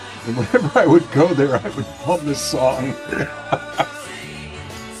 And whenever I would go there, I would hum this song.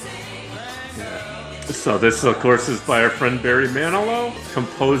 So this, of course, is by our friend Barry Manilow,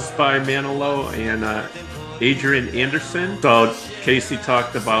 composed by Manilow and Adrian Anderson. So Casey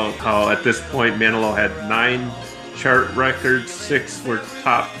talked about how at this point Manilow had 9 chart records, 6 were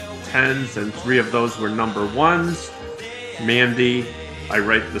top 10s, and 3 of those were number 1s. Mandy, I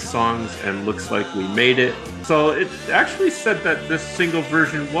Write the Songs, and Looks Like We Made It. So it actually said that this single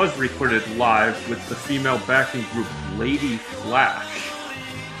version was recorded live with the female backing group Lady Flash.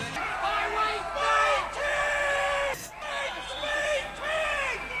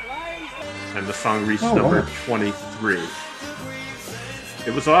 And the song reached number 23.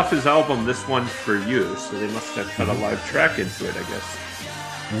 It was off his album This One For You, so they must have cut a live track into it, I guess.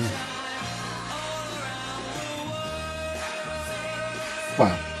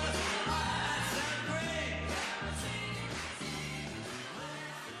 Wow.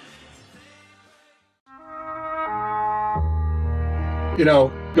 You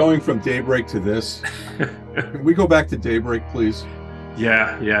know, going from Daybreak to this, can we go back to Daybreak, please?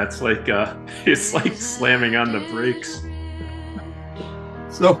 Yeah, it's like slamming on the brakes.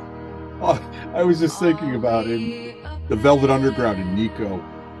 So, I was just thinking about in the Velvet Underground in Nico.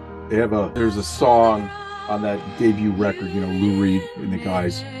 There's a song on that debut record, you know, Lou Reed and the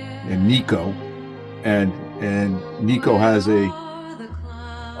guys, and Nico, and Nico has a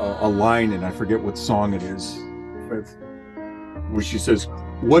line, and I forget what song it is, where she says,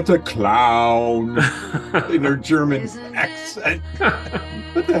 "What a clown," in her German accent.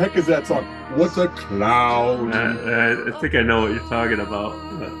 What the heck is that song? What a clown. I think I know what you're talking about.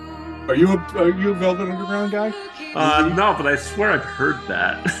 Are you a Velvet Underground guy? No, but I swear I've heard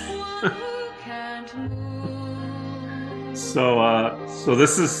that. So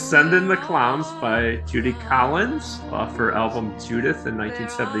this is Send in the Clowns by Judy Collins off her album Judith in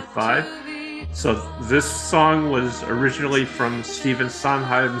 1975. So this song was originally from Stephen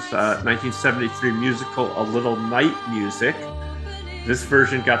Sondheim's 1973 musical A Little Night Music. This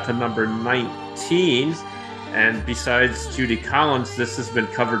version got to number 19, and besides Judy Collins, this has been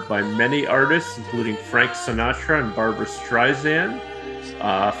covered by many artists, including Frank Sinatra and Barbra Streisand,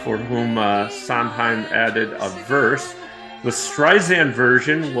 for whom Sondheim added a verse. The Streisand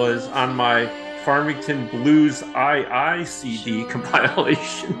version was on my Farmington Blues II CD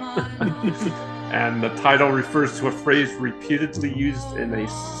compilation. And the title refers to a phrase reputedly used in a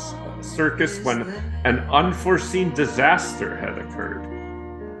circus when an unforeseen disaster had occurred.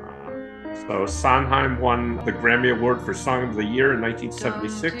 So Sondheim won the Grammy Award for Song of the Year in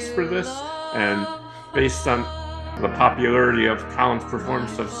 1976 for this, and based on the popularity of Collins'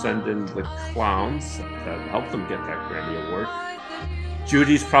 performance of Send in the Clowns, that helped him get that Grammy Award.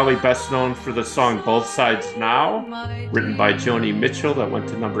 Judy's probably best known for the song Both Sides Now, written by Joni Mitchell, that went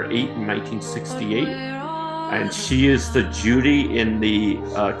to number 8 in 1968. And she is the Judy in the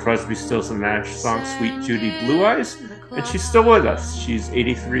Crosby, Stills and Nash song Sweet Judy Blue Eyes. And she's still with us. She's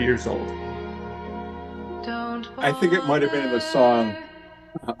 83 years old. I think it might have been in the song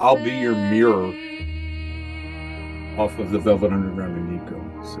I'll Be Your Mirror off of the Velvet Underground and Nico.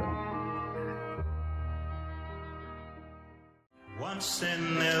 So. Once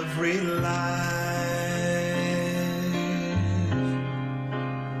in every life,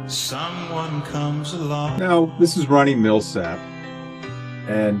 someone comes along. Now, this is Ronnie Millsap,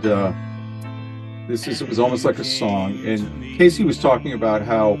 and it was almost like a song. And Casey was talking about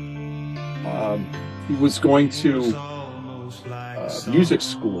how he was going to music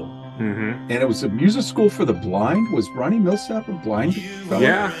school Mm-hmm. and it was a music school for the blind. Was Ronnie Milsap a blind fellow?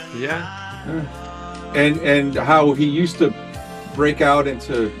 Yeah. And how he used to break out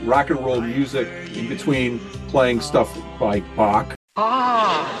into rock and roll music in between playing stuff by Bach.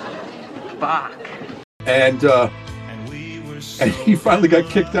 Bach. And he finally got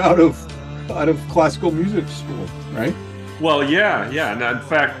kicked out of classical music school, right? Well, yeah. And in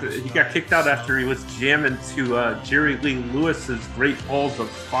fact, he got kicked out after he was jamming to Jerry Lee Lewis's Great Balls of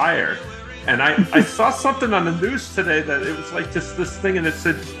Fire. And I saw something on the news today that it was like just this thing, and it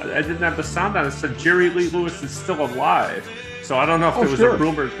said, I didn't have the sound on it, said Jerry Lee Lewis is still alive. So I don't know if there was a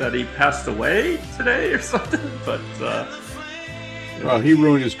rumor that he passed away today or something, but... well, he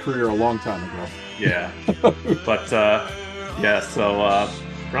ruined his career a long time ago. Yeah. But, so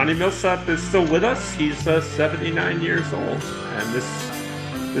Ronnie Milsap is still with us. He's 79 years old. And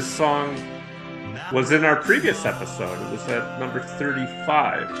this song was in our previous episode. It was at number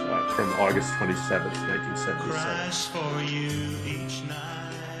 35 from August 27th, 1977.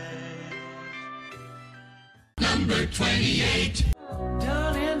 Number 28.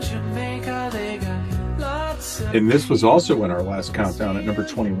 Down in Jamaica, they got lots of And this was also in our last countdown at number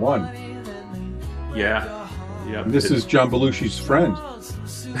 21. Yeah. And this is John Belushi's friend,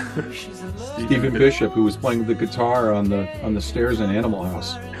 Stephen Bishop, who was playing the guitar on the stairs in Animal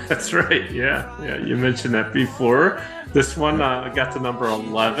House. That's right. Yeah. You mentioned that before. This one got to number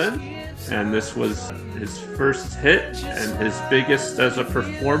 11, and this was his first hit and his biggest as a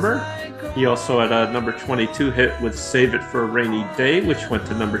performer. He also had a number 22 hit with Save It for a Rainy Day, which went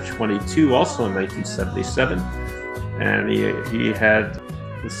to number 22 also in 1977. And he had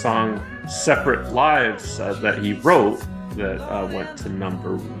the song Separate Lives that he wrote that went to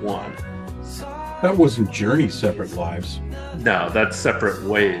number 1. That wasn't Journey Separate Lives. No, that's Separate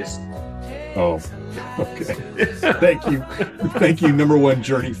Ways. Oh, okay. Thank you, number one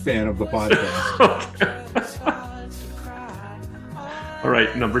Journey fan of the podcast. Okay. All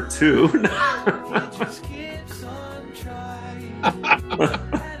right, number 2.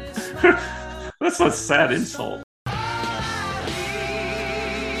 That's a sad insult.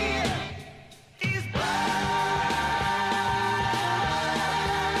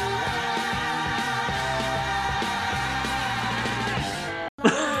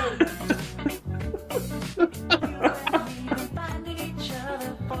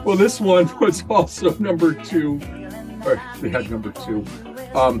 Well, this one was also number 2. Or they had number 2.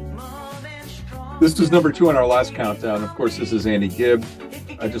 This was number 2 on our last countdown. Of course, this is Andy Gibb.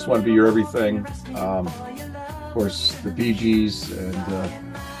 I Just Want to Be Your Everything. Of course, the Bee Gees. And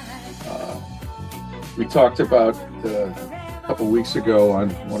we talked about a couple weeks ago on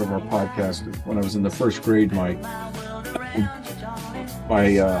one of our podcasts when I was in the first grade. My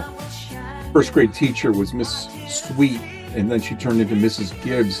first grade teacher was Miss Sweet, and then she turned into Mrs.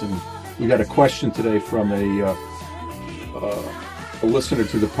 Gibbs. And we got a question today from a listener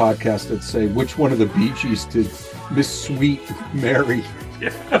to the podcast that say, which one of the Bee Gees did Miss Sweet marry?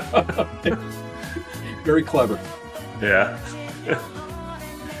 Yeah. Very clever. Yeah.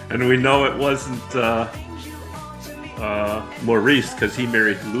 And we know it wasn't Maurice, because he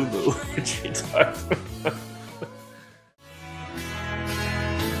married Lulu, which he talked about.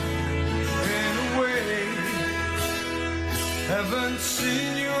 Haven't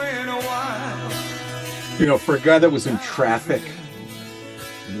seen you in a while. You know, for a guy that was in Traffic,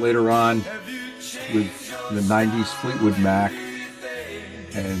 later on with the 90s Fleetwood Mac,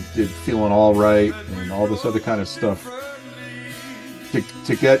 and did Feeling All Right and all this other kind of stuff,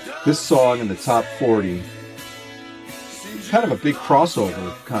 to get this song in the top 40, kind of a big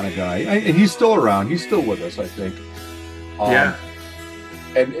crossover kind of guy. And he's still around. He's still with us, I think. Yeah.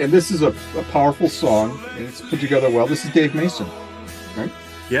 And this is a powerful song, and it's put together well. This is Dave Mason, right?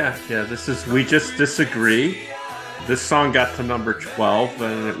 Yeah, this is We Just Disagree. This song got to number 12,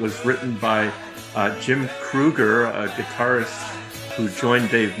 and it was written by Jim Kruger, a guitarist who joined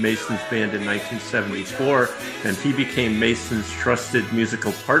Dave Mason's band in 1974, and he became Mason's trusted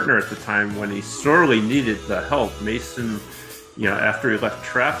musical partner at the time when he sorely needed the help. Mason, after he left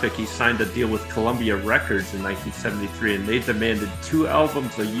Traffic, he signed a deal with Columbia Records in 1973, and they demanded 2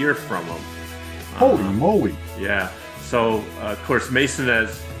 albums a year from him. Holy moly. Yeah. So, of course, Mason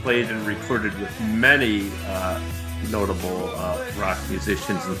has played and recorded with many notable rock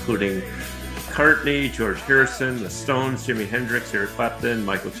musicians, including McCartney, George Harrison, the Stones, Jimi Hendrix, Eric Clapton,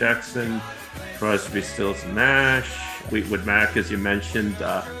 Michael Jackson, Crosby, Stills and Nash, Fleetwood Mac, as you mentioned,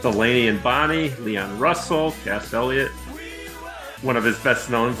 Delaney and Bonnie, Leon Russell, Cass Elliot. One of his best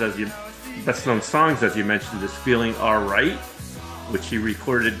known songs, as you mentioned, is "Feeling All Right," which he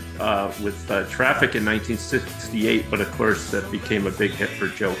recorded with Traffic in 1968, but of course that became a big hit for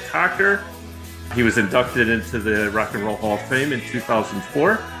Joe Cocker. He was inducted into the Rock and Roll Hall of Fame in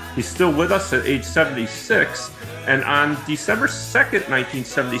 2004. He's still with us at age 76, and on December 2nd,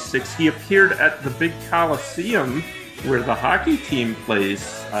 1976, he appeared at the big Coliseum where the hockey team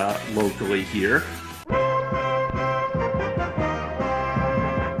plays locally here.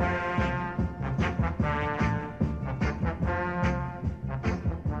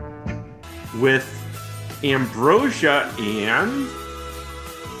 With Ambrosia and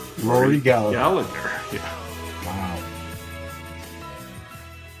Rory Gallagher. Yeah. Wow.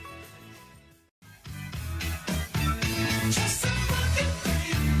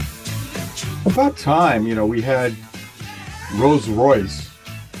 About time, we had Rose Royce,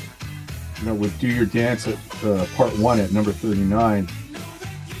 with Do Your Dance at part 1 at number 39.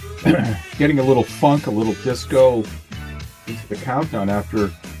 Getting a little funk, a little disco into the countdown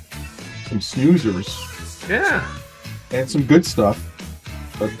after some snoozers. Yeah. And some good stuff.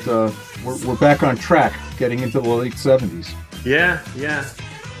 But we're back on track, getting into the late 70s. Yeah.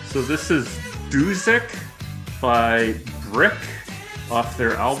 So this is Duzik by Brick off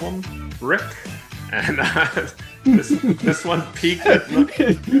their album Brick, and this one peaked at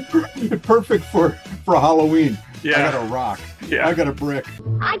perfect for Halloween. Yeah. I got a rock. Yeah. I got a brick.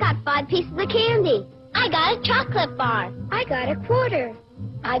 I got 5 pieces of candy. I got a chocolate bar. I got a quarter.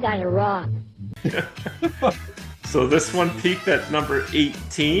 I got a rock. So this one peaked at number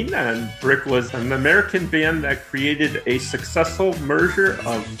 18, and Brick was an American band that created a successful merger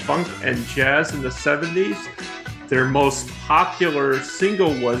of funk and jazz in the 70s. Their most popular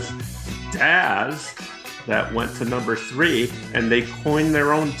single was Dazz, that went to number 3, and they coined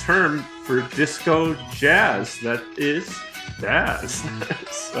their own term for disco jazz, that is Dazz.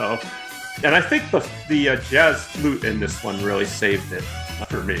 So, and I think the jazz flute in this one really saved it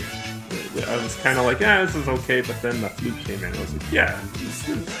for me. I was kind of like, this is okay, but then the flute came in. I was like, yeah, this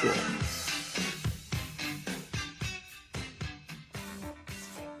is cool.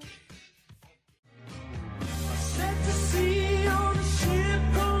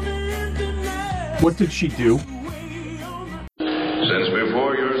 What did she do? Since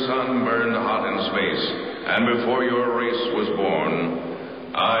before your sun burned hot in space, and before your race was born,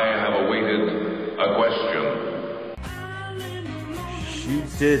 I have awaited a question. She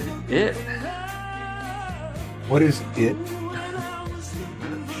did it. What is it?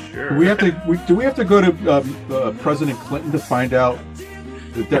 Sure. Do we have to go to President Clinton to find out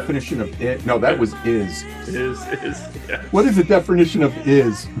the definition of it? No, that was is. Is, yeah. What is the definition of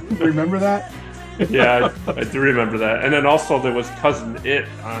is? Remember that? Yeah, I do remember that. And then also there was Cousin It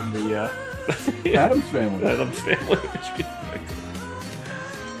on the Addams Family. Addams Family.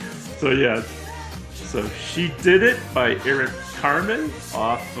 So yeah, so She Did It by Eric Carmen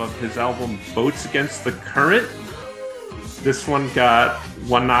off of his album Boats Against the Current. This one got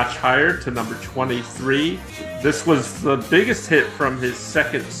one notch higher to number 23. This was the biggest hit from his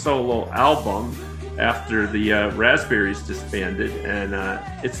second solo album after the Raspberries disbanded, and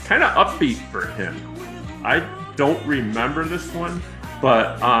it's kind of upbeat for him. I don't remember this one,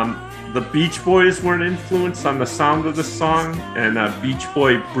 but the Beach Boys were an influence on the sound of the song, and Beach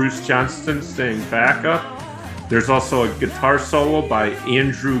Boy Bruce Johnston sang backup. There's also a guitar solo by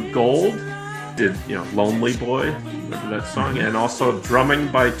Andrew Gold, did Lonely Boy, remember that song, and also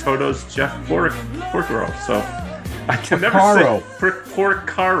drumming by Toto's Jeff Porcaro. So I can never say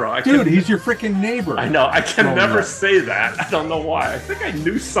Porcaro. Dude, he's your freaking neighbor. I know. I can never say that. I don't know why. I think I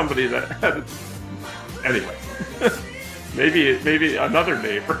knew somebody that had it. Anyway, maybe another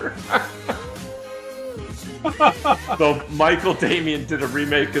neighbor. So Michael Damian did a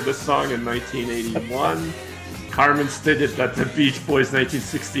remake of the song in 1981. Carmen stated that the Beach Boys'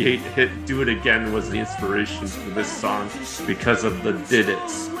 1968 hit "Do It Again" was the inspiration for this song because of the Did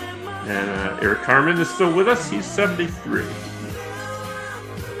It's. And Eric Carmen is still with us. He's 73.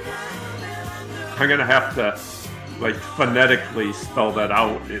 I'm gonna have to phonetically spell that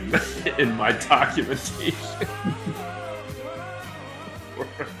out in my documentation.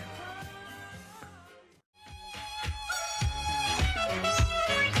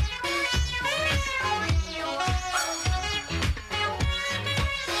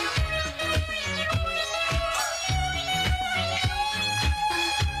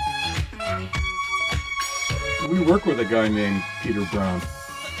 We work with a guy named Peter Brown.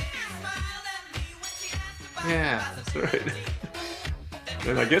 Yeah, that's right.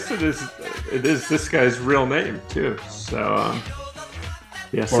 And I guess it is this guy's real name too. So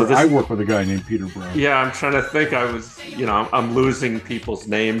Yeah, so I work with a guy named Peter Brown. Yeah, I'm trying to think. I'm losing people's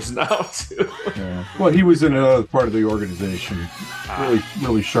names now too. Yeah. Well, he was in another part of the organization.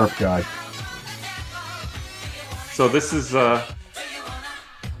 Really sharp guy. So this is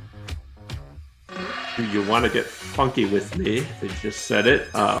You Want to Get Funky With Me, they just said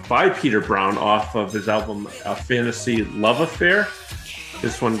it, by Peter Brown off of his album A Fantasy Love Affair.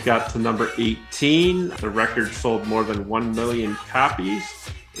 This one got to number 18. The record sold more than 1 million copies.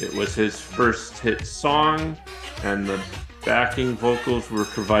 It was his first hit song, and the backing vocals were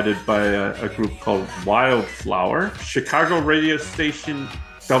provided by a group called Wildflower. Chicago radio station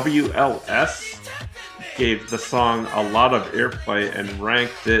WLS gave the song a lot of airplay and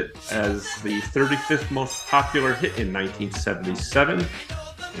ranked it as the 35th most popular hit in 1977.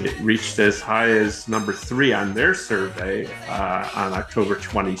 It reached as high as number 3 on their survey on October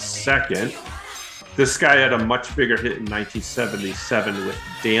 22nd. This guy had a much bigger hit in 1977 with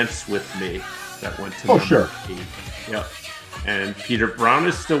Dance With Me that went to number 8. Yep. And Peter Brown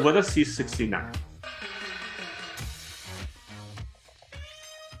is still with us. He's 69.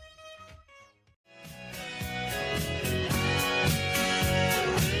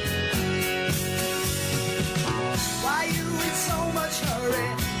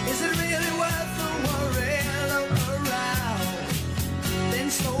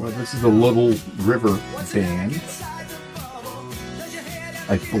 Well, this is the Little River Band.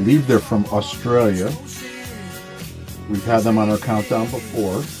 I believe they're from Australia. We've had them on our countdown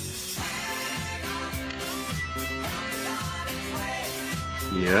before.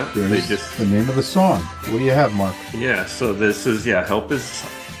 Yeah, there's the name of the song. What do you have, Mark? Yeah, so this is, Help Is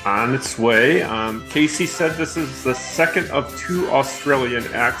On Its Way. Casey said this is the second of 2 Australian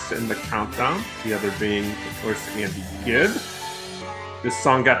acts in the countdown, the other being, of course, Andy Gibb. This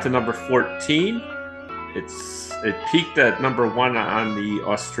song got to number 14. It peaked at number 1 on the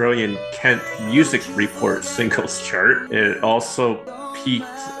Australian Kent Music Report singles chart. It also peaked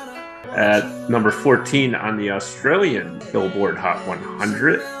at number 14 on the Australian Billboard Hot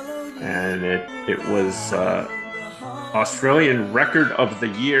 100. And it was Australian Record of the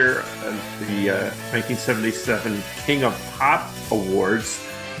Year at the 1977 King of Pop Awards,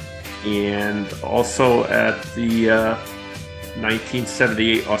 and also at the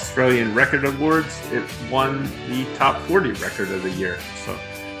 1978 Australian Record Awards. It won the top 40 record of the year. So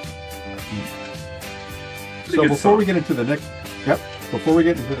before we get into the next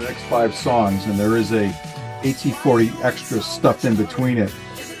 5 songs, and there is a AT40 extra stuffed in between it,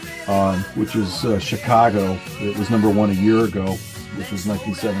 which is Chicago. It was number 1 a year ago, which was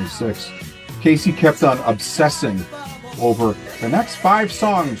 1976. Casey kept on obsessing over the next 5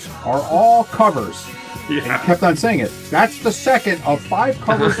 songs are all covers. Yeah. And he kept on saying it. That's the second of 5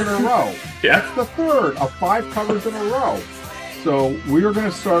 covers in a row. Yeah. That's the third of 5 covers in a row. So we are going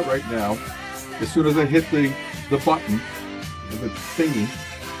to start right now. As soon as I hit the button, the thingy,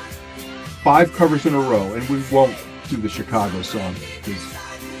 5 covers in a row, and we won't do the Chicago song because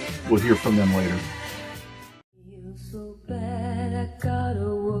we'll hear from them later.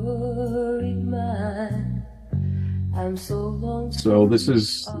 So this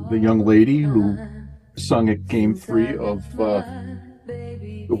is the young lady who sung at Game 3 of the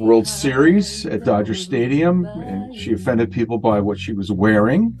World Series at Dodger Stadium, and she offended people by what she was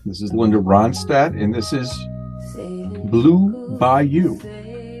wearing. This is Linda Ronstadt, and this is Blue Bayou.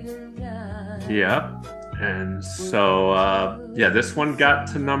 Yeah, and so this one got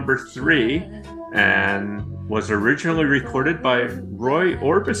to number 3 and was originally recorded by Roy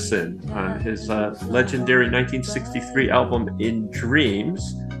Orbison on his legendary 1963 album In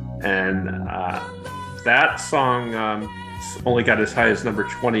Dreams, and that song only got as high as number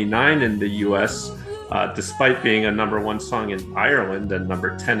 29 in the US, despite being a number 1 song in Ireland and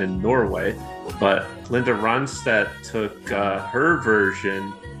number 10 in Norway. But Linda Ronstadt took her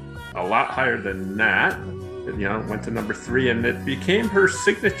version a lot higher than that. It went to number 3, and it became her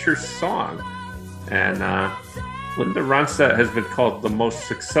signature song. And Linda Ronstadt has been called the most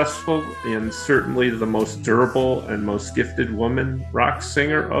successful and certainly the most durable and most gifted woman rock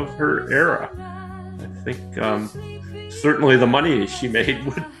singer of her era. I think certainly the money she made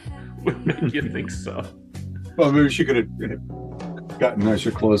would make you think so. Well, maybe she could have gotten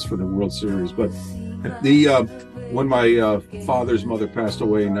nicer clothes for the World Series. But when my father's mother passed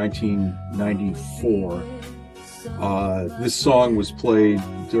away in 1994, this song was played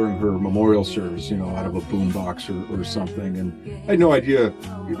during her memorial service, out of a boombox or something. And I had no idea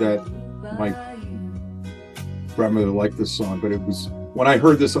that my grandmother liked this song, but it was when I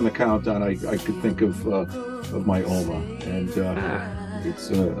heard this on the countdown, I could think of my Oma, and it's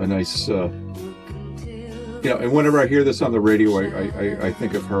a nice and whenever I hear this on the radio, I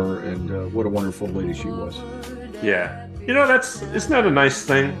think of her and what a wonderful lady she was. Yeah. Isn't that a nice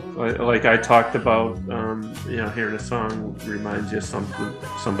thing? Like I talked about, hearing a song reminds you of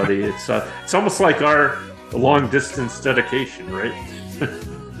somebody. It's almost like our long distance dedication, right?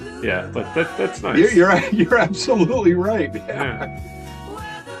 Yeah, but that's nice. You're absolutely right. Yeah.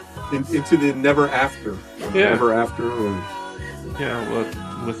 Into the never after. Yeah. Never after. Or... Yeah,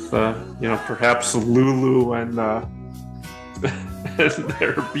 with perhaps Lulu and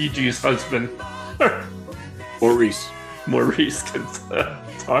their Bee Gees husband. Maurice can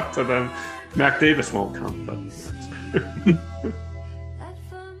talk to them. Mac Davis won't come, but.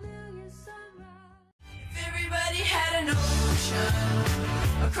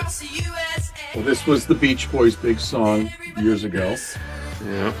 Well, this was the Beach Boys' big song years ago.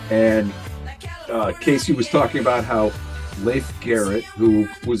 Yeah. And Casey was talking about how Leif Garrett, who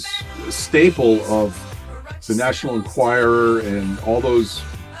was a staple of the National Enquirer and all those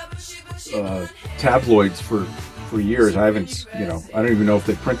tabloids for years. I haven't, I don't even know if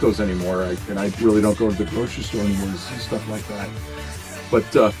they print those anymore. I really don't go to the grocery store anymore to see stuff like that.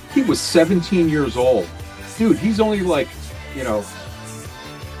 But he was 17 years old. Dude, he's only like,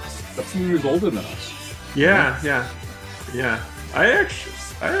 a few years older than us. Yeah. I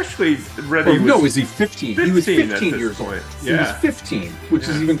actually read he was... No, is he 15? He was 15 years old. Yeah. He was 15, which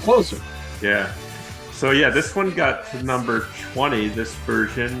is even closer. Yeah. So this one got to number 20, this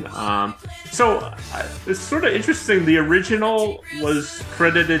version. It's sort of interesting. The original was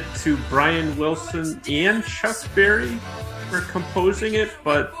credited to Brian Wilson and Chuck Berry for composing it,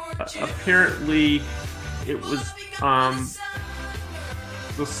 but apparently it was...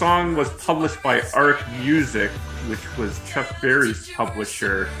 the song was published by Arc Music, which was Chuck Berry's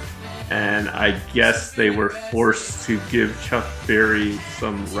publisher, and I guess they were forced to give Chuck Berry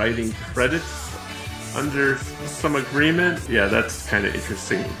some writing credits under some agreement. Yeah, that's kind of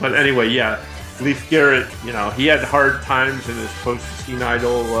interesting. But anyway, Leif Garrett, he had hard times in his post-Teen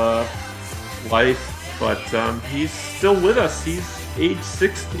Idol life, but he's still with us. He's age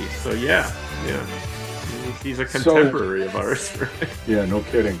 60, so yeah. He's a contemporary of ours. Right? Yeah, no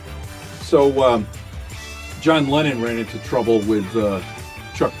kidding. So John Lennon ran into trouble with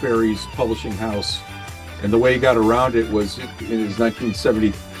Chuck Berry's publishing house, and the way he got around it was in his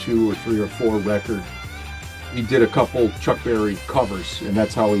 1972 or 3 or 4 record. He did a couple Chuck Berry covers, and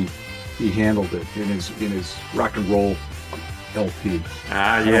that's how he handled it in his rock and roll LP.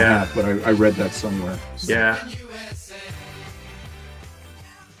 I don't have, but I read that somewhere. So. Yeah.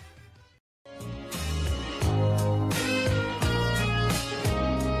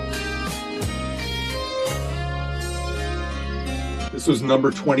 This was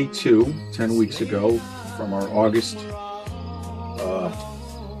number 22, 10 weeks ago, from our August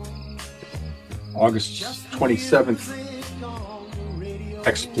 27th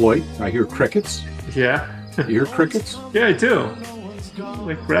exploit. I hear crickets. Yeah. You hear crickets? Yeah, I do.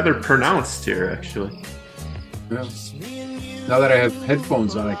 Like rather pronounced here, actually. Yeah. Now that I have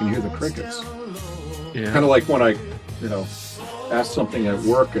headphones on, I can hear the crickets. Yeah. Kind of like when I, ask something at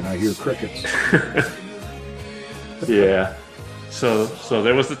work and I hear crickets. Yeah. So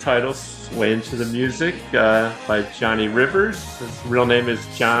there was the title, Sway Into the Music, by Johnny Rivers. His real name is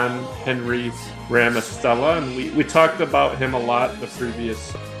John Henry Ramostella, and we talked about him a lot in the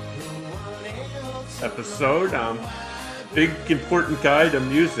previous episode. Big, important guy to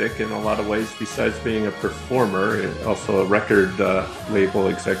music in a lot of ways, besides being a performer, also a record label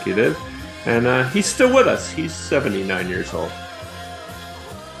executive. And he's still with us. He's 79 years old.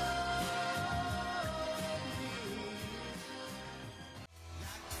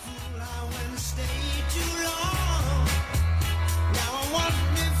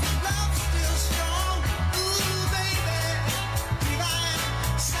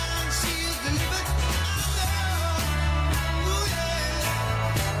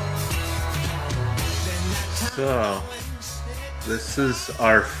 So, this is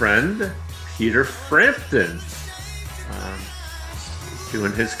our friend, Peter Frampton,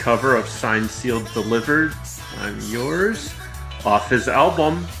 doing his cover of Signed, Sealed, Delivered, I'm Yours, off his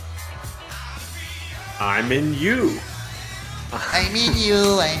album, I'm In You. I'm in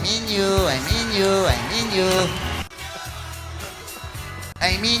you, I'm in you, I'm in you, I'm in you.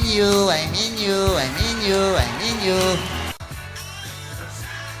 I'm in you, I'm in you, I'm in you, I'm in you.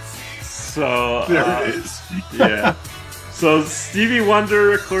 So, there it is. Yeah. So Stevie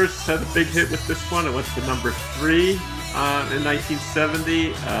Wonder, of course, had a big hit with this one. It went to number 3 in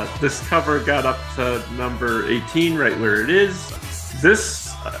 1970. This cover got up to number 18, right where it is.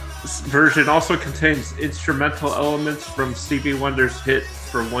 This version also contains instrumental elements from Stevie Wonder's hit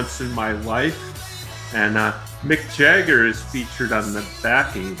For Once in My Life. And Mick Jagger is featured on the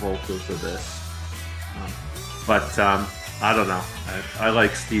backing vocals of this. But I don't know. I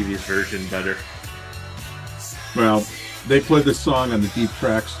like Stevie's version better. Well, they played this song on the deep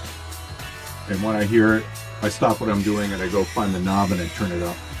tracks, and when I hear it, I stop what I'm doing and I go find the knob and I turn it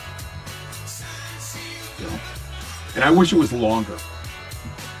up. So, and I wish it was longer.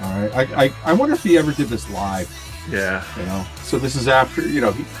 All right, I wonder if he ever did this live. Yeah. You know, so this is after, you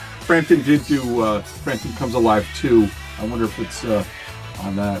know, Frampton did do Frampton Comes Alive 2. I wonder if it's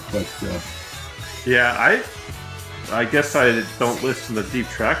on that, but yeah, I guess I don't listen to deep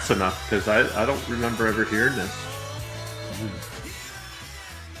tracks enough because I don't remember ever hearing this.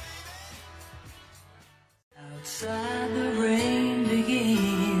 Outside the rain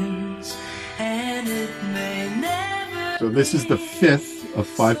begins, and it may never. So this is the 5th of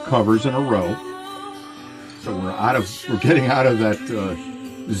 5 covers in a row. So we're getting out of that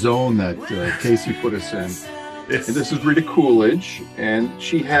zone that Casey put us in. And this is Rita Coolidge, and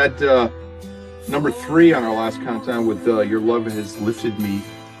she had number 3 on our last countdown with Your Love Has Lifted Me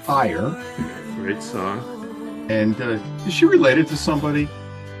Higher. Great song. And is she related to somebody?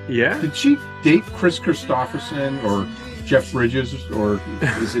 Yeah. Did she date Chris Christopherson or Jeff Bridges, or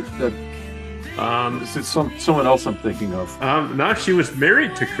is it someone else I'm thinking of? No, she was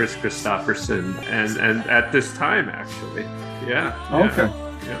married to Chris Christopherson, and at this time, actually. Yeah. Oh, okay.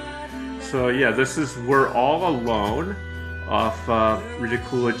 Yeah. So yeah, this is "We're All Alone" off Rita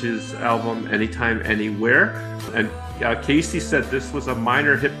Coolidge's album "Anytime, Anywhere," and Casey said this was a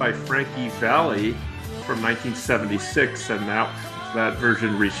minor hit by Frankie Valli from 1976, and that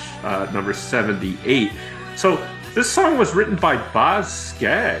version reached number 78. So this song was written by Boz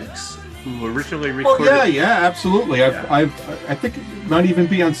Scaggs, who originally recorded. Oh yeah, absolutely. I think it might even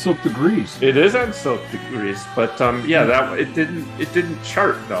be on Silk Degrees. It is on Silk Degrees, but it didn't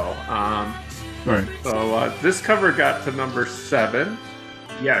chart though. Right. So this cover got to number 7.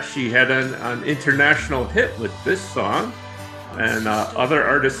 Yeah, she had an international hit with this song, and other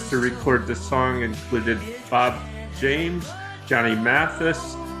artists to record this song included Bob James, Johnny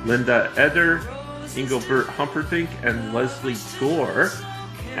Mathis, Linda Eder, Engelbert Humperdinck, and Leslie Gore.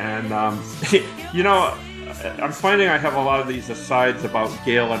 And, you know, I'm finding I have a lot of these asides about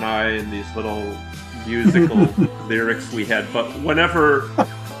Gail and I and these little musical lyrics we had, but whenever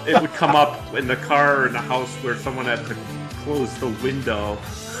it would come up in the car or in the house where someone had to close the window,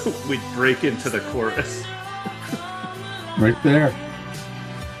 we'd break into the chorus. Right there.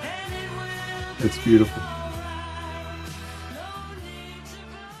 It's beautiful.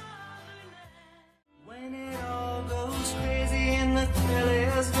 When it all goes crazy and the thrill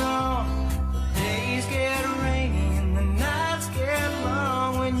is gone, the days get rainy and the nights get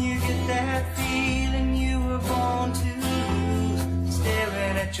long. When you get that feeling you were born to lose,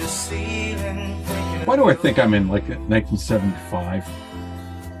 staring at your ceiling, thinking. Why do I think I'm in like 1975?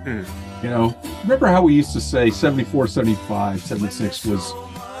 You know, remember how we used to say 74, 75, 76 was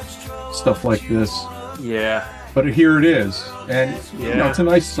stuff like this? Yeah. But here it is. And, you know, it's a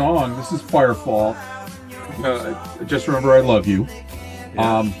nice song. This is Firefall. Just Remember I Love You.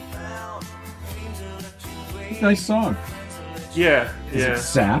 Yeah. Nice song. Yeah. Is it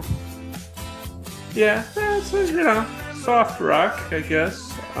sap? Yeah. It's, you know, soft rock, I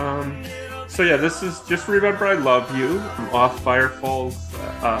guess. So yeah, this is Just Remember I Love You off Firefall's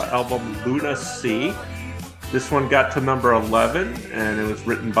album Luna Sea. This one got to number 11, and it was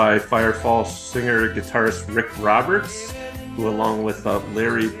written by Firefall singer-guitarist Rick Roberts, who along with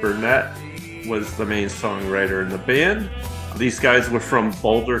Larry Burnett was the main songwriter in the band. These guys were from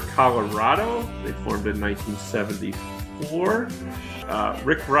Boulder, Colorado. They formed in 1974.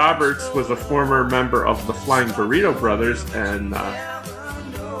 Rick Roberts was a former member of the Flying Burrito Brothers, and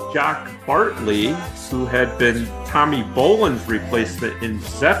Jock Bartley, who had been Tommy Boland's replacement in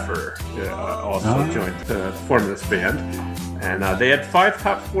Zephyr, also joined to form this band. And they had 5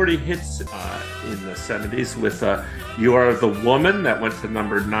 top 40 hits in the 70s with You Are the Woman, that went to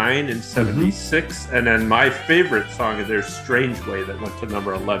number 9 in 76. And then my favorite song of theirs, Strange Way, that went to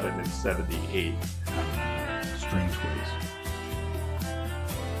number 11 in 78. Strange Ways.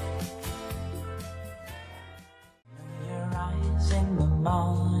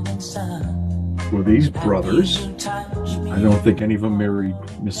 Well, these brothers, I don't think any of them married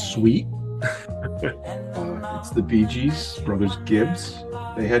Miss Sweet. It's the Bee Gees, Brothers Gibbs.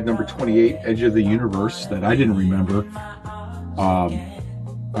 They had number 28, Edge of the Universe, that I didn't remember on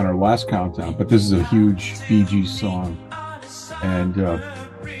our last countdown, but this is a huge Bee Gees song. And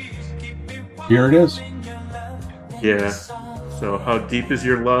here it is. Yeah. So How Deep Is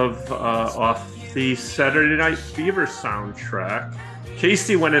Your Love off the Saturday Night Fever soundtrack.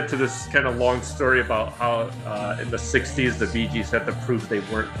 Casey went into this kind of long story about how in the 60s the Bee Gees had to prove they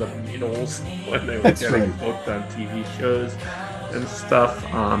weren't the Beatles when they were getting booked on TV shows and stuff.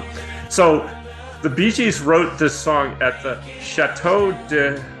 So the Bee Gees wrote this song at the Chateau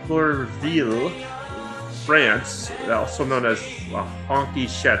de Hourville, France, also known as La Honky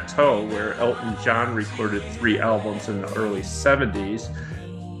Chateau, where Elton John recorded 3 albums in the early 70s.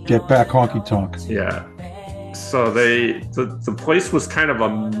 Get back, honky tonk. Yeah. So the place was kind of a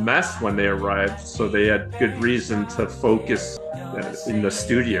mess when they arrived, so they had good reason to focus in the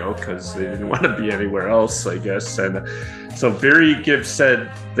studio because they didn't want to be anywhere else, I guess. And so Barry Gibb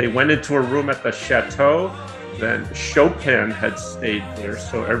said they went into a room at the chateau. Then Chopin had stayed there,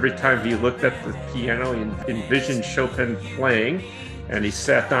 so every time he looked at the piano, he envisioned Chopin playing, and he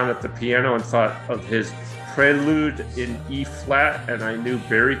sat down at the piano and thought of his prelude in E flat, and I knew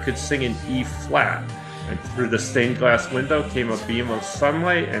Barry could sing in E flat. And through the stained glass window came a beam of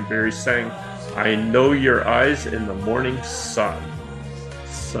sunlight, and Barry sang, "I know your eyes in the morning sun."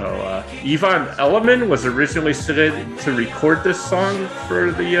 So Ivan Elliman was originally slated to record this song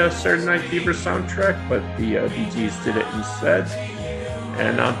for the Saturday Night Fever soundtrack, but the Bee Gees did it instead.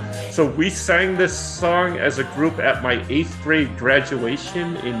 And so we sang this song as a group at my 8th grade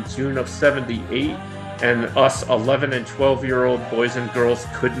graduation in June of '78, and us 11 and 12-year-old boys and girls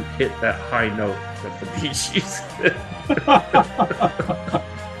couldn't hit that high note that the Bee Gees did.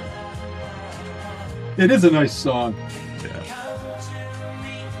 It is a nice song. Yeah.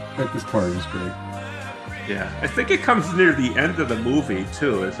 But this part is great. Yeah, I think it comes near the end of the movie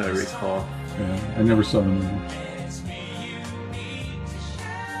too, as I recall. Yeah, I never saw the movie.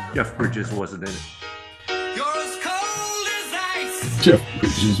 Jeff Bridges wasn't in it. Jeff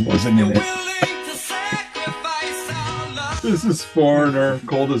Bridges wasn't in it. This is Foreigner,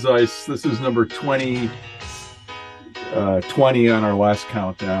 Cold as Ice. This is number 20 on our last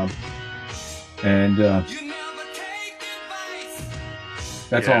countdown. And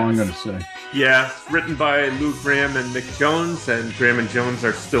that's all I'm going to say. Yeah, written by Lou Gramm and Mick Jones, and Gramm and Jones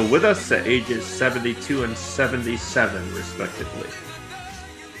are still with us at ages 72 and 77, respectively.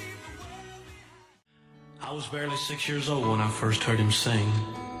 I was barely 6 years old when I first heard him sing.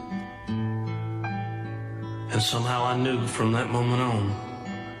 And somehow I knew from that moment on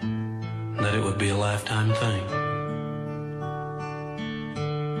that it would be a lifetime thing.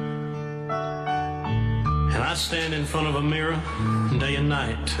 And I'd stand in front of a mirror day and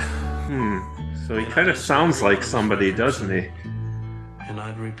night. So he kind of sounds like somebody, doesn't he? And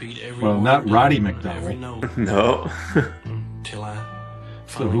I'd repeat every Well, word, not Roddy every McDowell. note, No. till I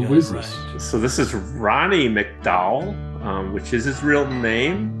So finally who got is it this? right. So this is Ronnie McDowell, which is his real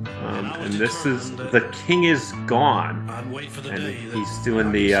name. And this is The King Is Gone. I'd wait for the And day that he's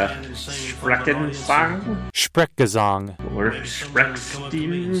doing the Sprechen song, Sprechgesang. or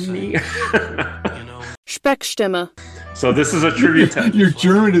Sprechstimme. Sprechstimme. So this is a tribute to... Your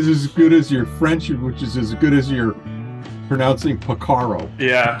German is as good as your French, which is as good as your pronouncing Picaro.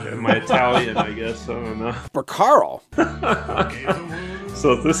 Yeah, my Italian, I guess. I don't know. Bacaro.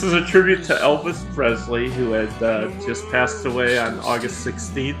 So this is a tribute to Elvis Presley, who had just passed away on August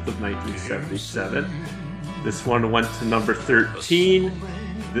 16th of 1977. This one went to number 13.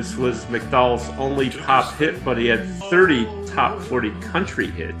 This was McDowell's only pop hit, but he had 30 top 40 country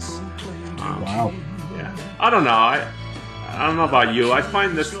hits. Wow. Yeah. I don't know. I don't know about you. I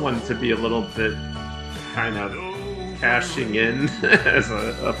find this one to be a little bit kind of cashing in as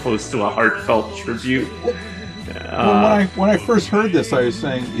opposed to a heartfelt tribute. Well, when I first heard this, I was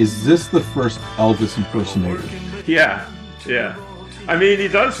saying, is this the first Elvis impersonator? Yeah. I mean, he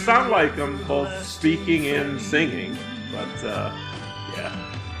does sound like him, both speaking and singing. But, yeah.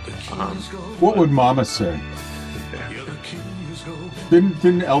 What would Mama say?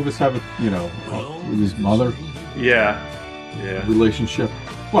 Didn't Elvis have a, with his mother? Yeah. Relationship?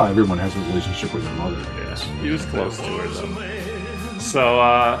 Well, everyone has a relationship with their mother. Yeah, he was close to her, though. So,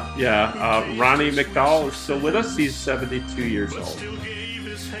 Ronnie McDowell is still with us. He's 72 years old.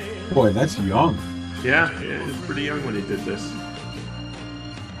 Boy, that's young. Yeah, he was pretty young when he did this.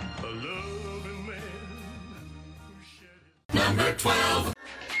 Number 12.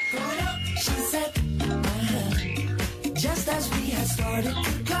 She said, just as we had started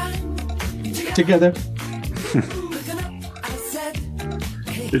to climb Together. I said,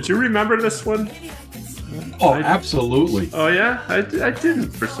 Did you remember this one? Oh, absolutely. Oh, yeah? I didn't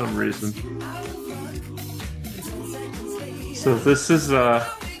for some reason. So this is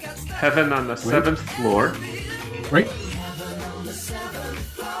Heaven on the 7th Floor. Right?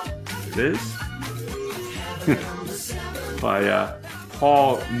 It is. By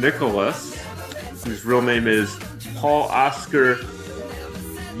Paul Nicholas, whose real name is Paul Oscar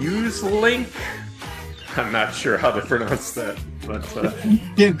Uselink. I'm not sure how to pronounce that, but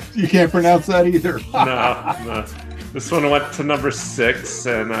You can't pronounce that either. no. This one went to number 6,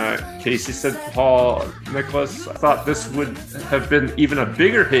 and Casey said Paul Nicholas thought this would have been even a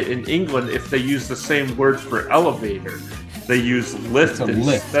bigger hit in England if they used the same word for elevator. They used lift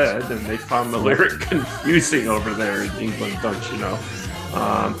instead, and they found the lyric confusing over there in England, don't you know?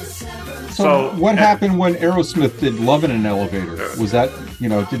 So what happened when Aerosmith did Love in an Elevator? Was that,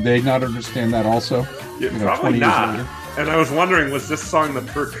 did they not understand that also? Probably not. And I was wondering, was this song the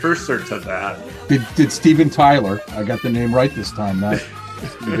precursor to that? Did Steven Tyler, I got the name right this time, not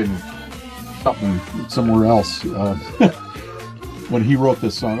Steven something somewhere else, when he wrote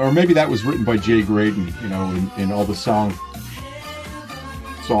this song, or maybe that was written by Jay Graydon, in all the song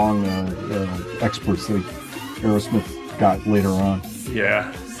experts that Aerosmith got later on.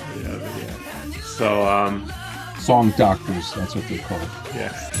 Yeah. So, song doctors, that's what they're called.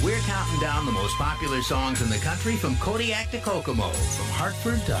 Yeah. We're counting down the most popular songs in the country from Kodiak to Kokomo, from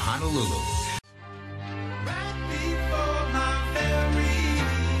Hartford to Honolulu.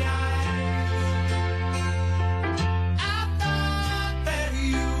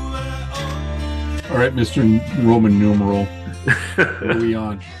 All right, Mr. Roman numeral. What are we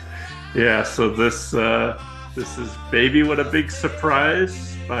on? Yeah, so this is Baby What a Big Surprise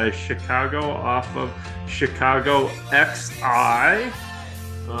by Chicago off of Chicago XI.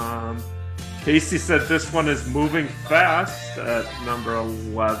 Casey said this one is Moving Fast at number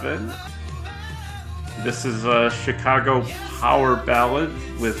 11. This is a Chicago power ballad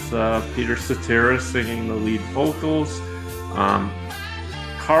with Peter Cetera singing the lead vocals.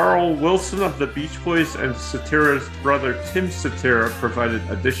 Carl Wilson of the Beach Boys and Cetera's brother Tim Cetera provided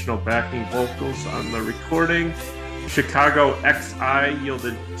additional backing vocals on the recording. Chicago XI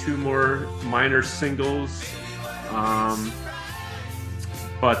yielded 2 more minor singles.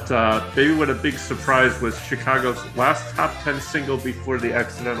 But Baby What a Big Surprise was Chicago's last top 10 single before the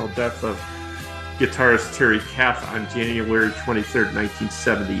accidental death of guitarist Terry Kath on January 23rd,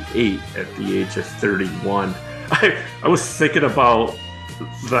 1978 at the age of 31. I was thinking about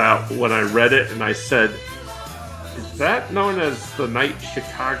that when I read it, and I said, is that known as the night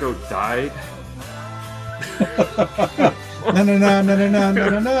Chicago died?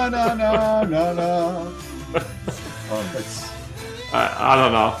 I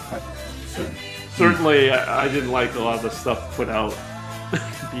don't know. Certainly, I didn't like a lot of the stuff put out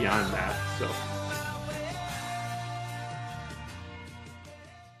beyond that. So.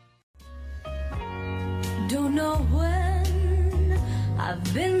 Don't know when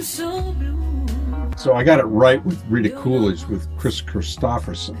I've been so blue. So I got it right with Rita Coolidge with Chris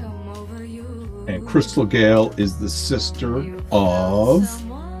Christopherson. And Crystal Gayle is the sister of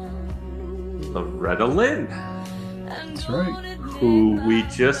Loretta Lynn. That's right. Who we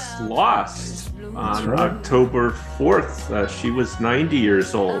just lost on October 4th. She was 90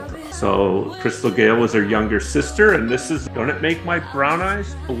 years old. So Crystal Gayle was her younger sister, and this is Don't It Make My Brown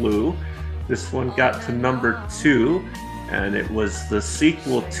Eyes Blue. This one got to number 2, and it was the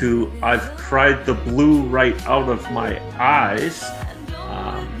sequel to I've Cried the Blue Right Out of My Eyes.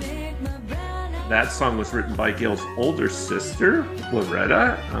 That song was written by Gayle's older sister,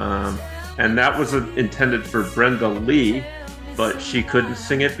 Loretta, and that was intended for Brenda Lee, but she couldn't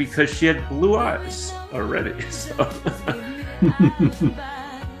sing it because she had blue eyes already.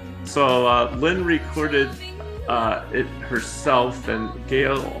 So Lynn recorded it herself, and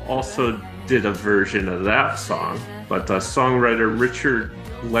Gayle also did a version of that song, but songwriter Richard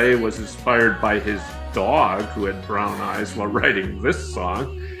Lay was inspired by his dog who had brown eyes while writing this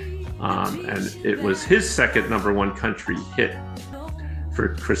song. And it was his second number 1 country hit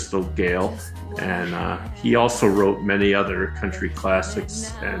for Crystal Gayle. And he also wrote many other country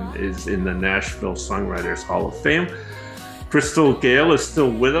classics and is in the Nashville Songwriters Hall of Fame. Crystal Gayle is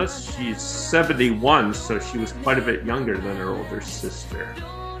still with us. She's 71, so she was quite a bit younger than her older sister.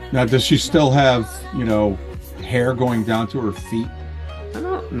 Now, does she still have, hair going down to her feet? I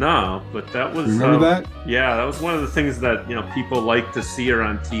don't know, but that was... Remember that? Yeah, that was one of the things that, people like to see her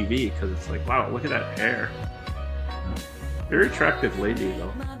on TV, because it's like, wow, look at that hair. Very attractive lady,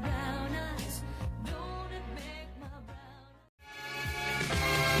 though.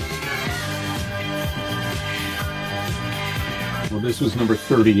 Well, this was number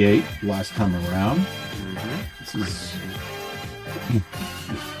 38 last time around. Mm-hmm. This is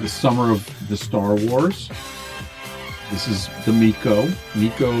the summer of the Star Wars. This is the Nico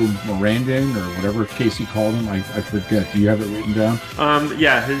Mirandin, or whatever Casey called him. I forget. Do you have it written down?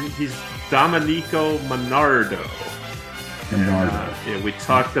 Yeah, he's Domenico Monardo. Monardo. Yeah, we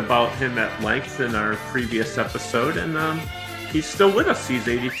talked about him at length in our previous episode, and he's still with us. He's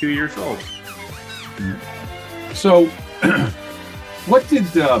 82 years old. So, what did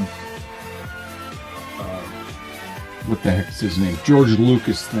what the heck is his name? George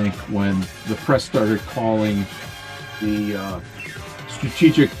Lucas think when the press started calling the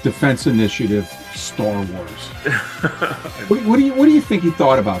Strategic Defense Initiative Star Wars? what do you think he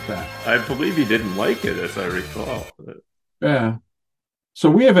thought about that? I believe he didn't like it, as I recall. Yeah.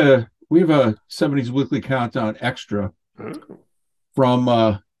 So we have a 70s Weekly Countdown extra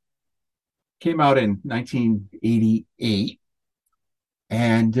from came out in 1988,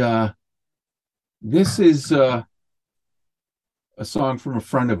 and this is a song from a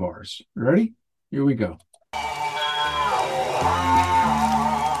friend of ours. Ready? Here we go.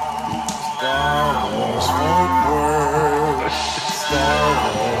 Star Wars won't work. Star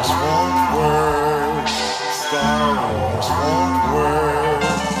Wars won't work. Star Wars won't work.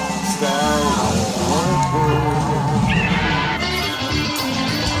 Star Wars won't work.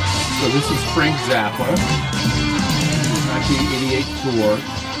 So this is Frank Zappa, 1988 tour,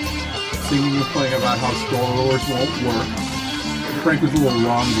 singing and playing about how Star Wars won't work. Frank was a little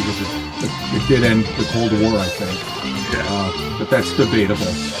wrong because it did end the Cold War, I think. Yeah. But that's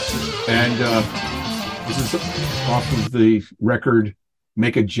debatable. And this is off of the record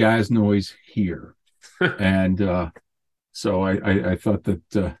Make a Jazz Noise Here. And so I thought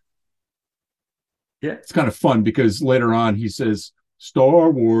that it's kind of fun because later on he says,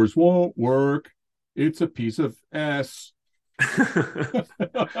 Star Wars won't work. It's a piece of S.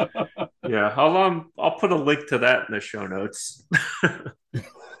 Yeah, I'll put a link to that in the show notes.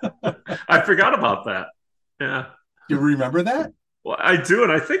 I forgot about that. Yeah. Do you remember that? Well, I do,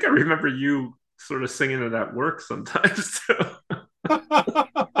 and I think I remember you sort of singing it at work sometimes too.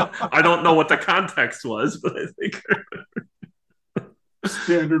 I don't know what the context was, but I think I remember.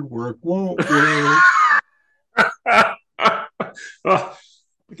 Standard work won't work. Oh,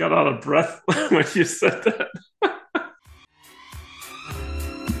 I got out of breath when you said that.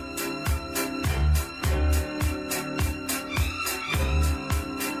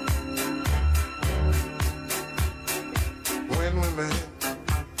 When we met,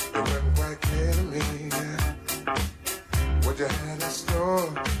 it wasn't quite clear to me what you had in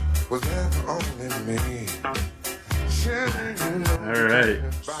store was ever only me. All right,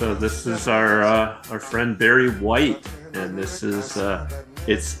 so this is our friend Barry White, and this is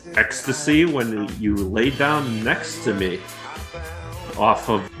it's Ecstasy When You Lay Down Next to Me, off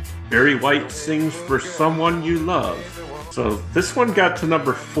of Barry White Sings for Someone You Love. So this one got to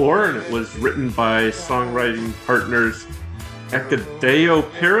number 4, and it was written by songwriting partners Ecadeo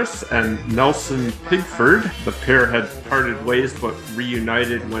Paris and Nelson Pigford. The pair had parted ways but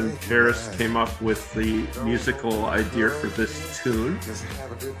reunited when Paris came up with the musical idea for this tune.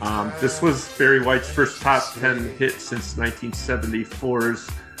 This was Barry White's first top 10 hit since 1974's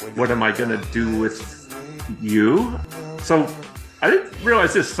What Am I Gonna Do With You? So I didn't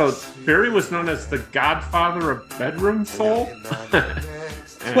realize this. So Barry was known as the godfather of bedroom soul.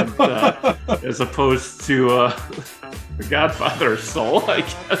 And as opposed to the Godfather of Soul, I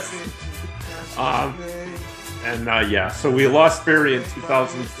guess. So we lost Barry in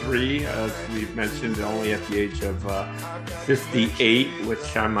 2003, as we've mentioned, only at the age of 58,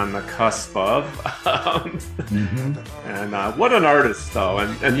 which I'm on the cusp of. And what an artist, though.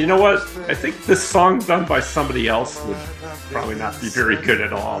 And you know what? I think this song done by somebody else would probably not be very good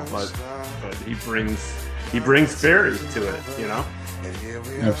at all, but he brings Barry to it, you know?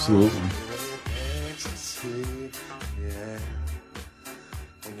 Absolutely.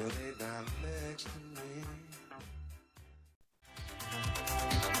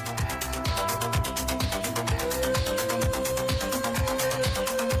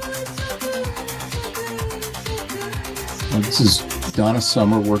 This is Donna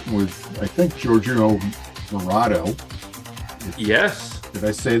Summer working with, I think, Giorgio Moroder. Yes. Did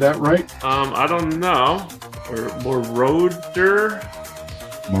I say that right? I don't know. Or Moroder.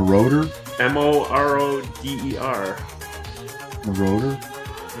 Moroder? Moroder. Moroder?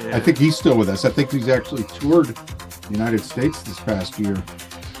 Yeah. I think he's still with us. I think he's actually toured the United States this past year.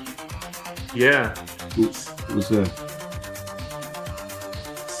 Yeah. It was a...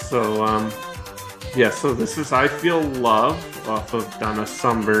 So this is I Feel Love off of Donna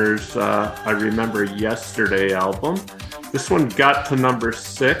Summer's I Remember Yesterday album. This one got to number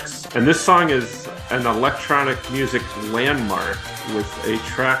 6, and this song is an electronic music landmark with a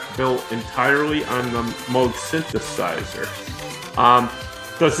track built entirely on the Moog synthesizer.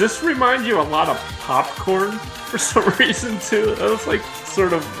 Does this remind you a lot of Popcorn for some reason too? That was like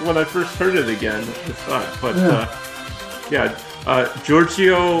sort of when I first heard it again, I thought. But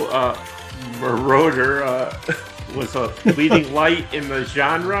Giorgio Moroder was a leading light in the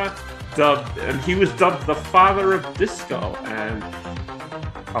genre, and he was dubbed the father of disco and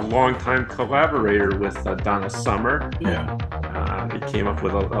a longtime collaborator with Donna Summer. Yeah. He came up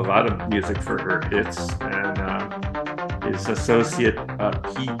with a lot of music for her hits, and his associate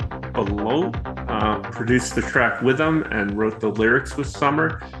Pete Belote produced the track with him and wrote the lyrics with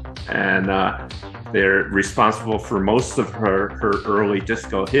Summer, and they're responsible for most of her early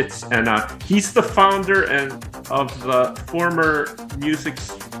disco hits. And he's the founder of the former Music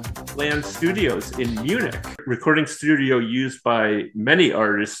Land Studios in Munich, recording studio used by many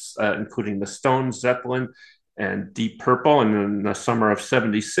artists, including the Stones, Zeppelin, and Deep Purple. And in the summer of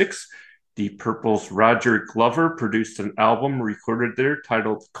 '76, Deep Purple's Roger Glover produced an album recorded there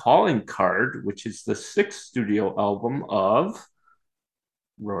titled Calling Card, which is the 6th studio album of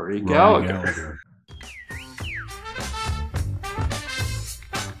Rory Gallagher.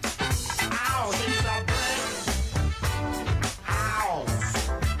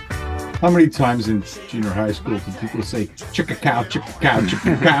 How many times in junior high school did people say chicka cow now,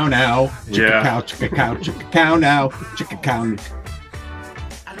 chicka cow now, chicka cow,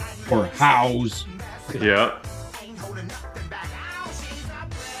 or house? Yeah.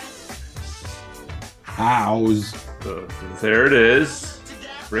 House. There it is.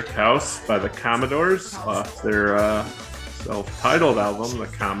 Brick House by the Commodores off their self-titled album, The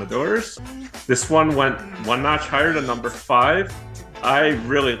Commodores. This one went one notch higher to number 5. I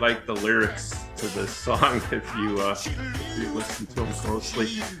really like the lyrics to this song if you listen to them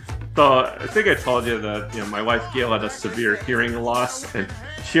closely. So I think I told you that my wife Gail had a severe hearing loss, and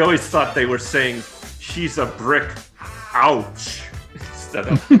she always thought they were saying she's a brick, ouch, instead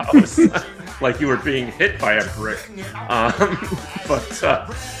of house, like you were being hit by a brick.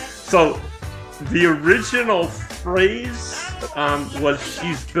 So the original phrase was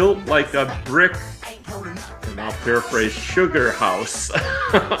she's built like a brick. And I'll paraphrase, sugar house.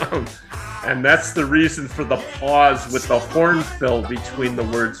 And that's the reason for the pause with the horn fill between the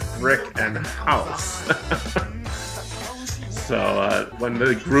words brick and house. So when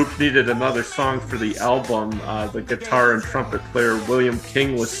the group needed another song for the album, the guitar and trumpet player William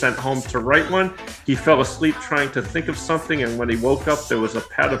King was sent home to write one. He fell asleep trying to think of something, and when he woke up, there was a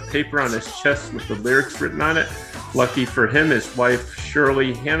pad of paper on his chest with the lyrics written on it. Lucky for him, his wife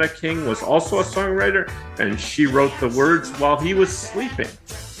Shirley Hannah King was also a songwriter, and she wrote the words while he was sleeping.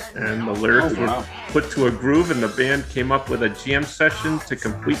 And the lyrics were put to a groove, and the band came up with a jam session to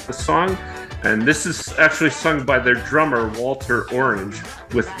complete the song. And this is actually sung by their drummer, Walter Orange,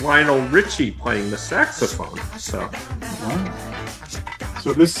 with Lionel Richie playing the saxophone. So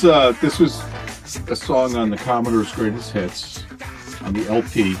this was a song on the Commodore's Greatest Hits on the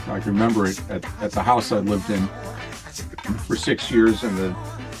LP. I remember it at the house I lived in for 6 years in the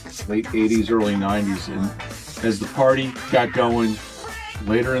late 80s, early 90s. And as the party got going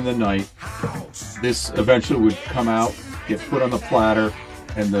later in the night, this eventually would come out, get put on the platter,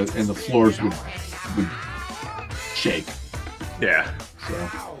 and the floors would shake. Yeah. So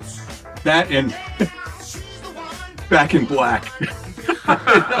that and Back in Black and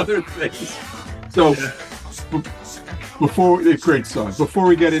other things. So great song. Before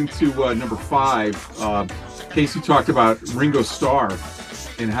we get into number 5, Casey talked about Ringo Starr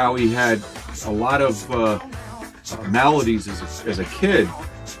and how he had a lot of maladies as a kid,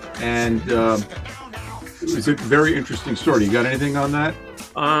 and it was a very interesting story. You got anything on that?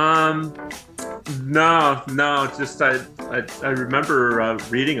 No. Just I remember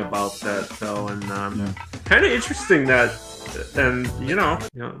reading about that though, and kind of interesting that, and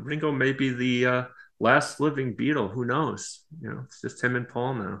Ringo may be the last living Beatle. Who knows? It's just him and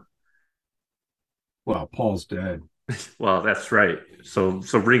Paul now. Well, Paul's dead. Well, that's right. So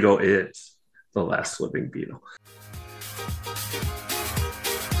Ringo is the last living Beatle.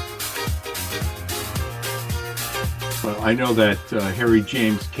 Well, I know that Harry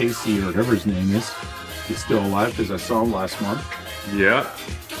James Casey, or whatever his name is still alive because I saw him last month. Yeah.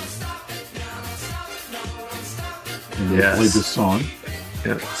 And they played this song.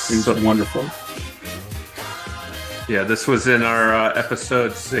 Yeah. It's wonderful. Yeah, this was in our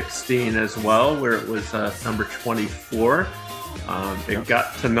episode 16 as well, where it was number 24. It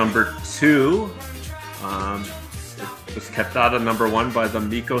got to number 2. It was kept out of number 1 by the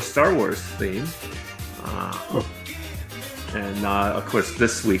Miko Star Wars theme. And of course,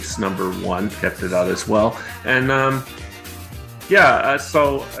 this week's number 1 kept it out as well. And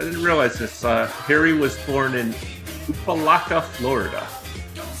so I didn't realize this. Harry was born in Opa-locka, Florida.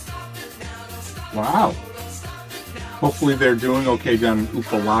 Wow. Hopefully they're doing okay down in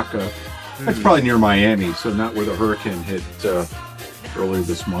Opa-locka. That's probably near Miami, so not where the hurricane hit earlier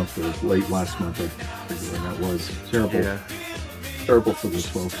this month or late last month. I forget when that was. Terrible. Yeah. Terrible for those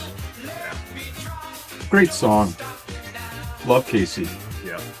folks. Great song. Love Casey.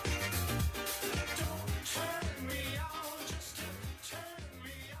 Yeah.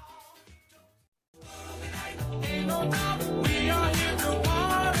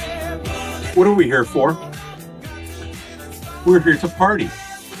 What are we here for? We're here to party.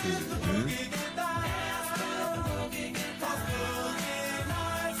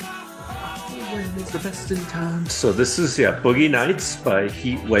 The best in town. So this is Boogie Nights by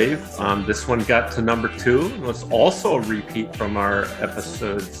Heat Wave. This one got to number 2. It was also a repeat from our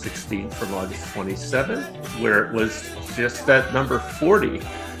episode 16 from August 27th, where it was just at number 40.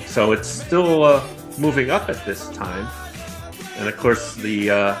 So it's still moving up at this time. And of course,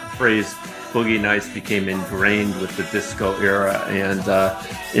 the phrase Boogie Nights became ingrained with the disco era, and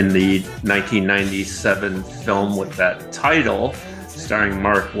in the 1997 film with that title, starring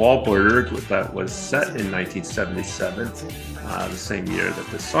Mark Wahlberg, that was set in 1977, the same year that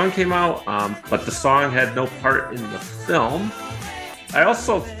this song came out, but the song had no part in the film. I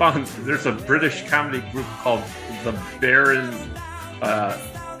also found there's a British comedy group called the Baron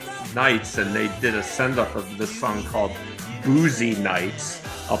Nights, and they did a send-up of this song called Boozy Nights.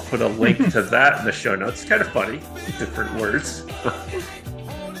 I'll put a link to that in the show notes. It's kind of funny, different words.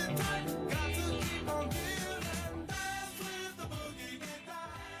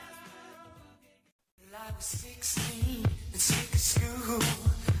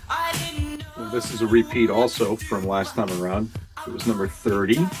 Well, this is a repeat also from last time around. It was number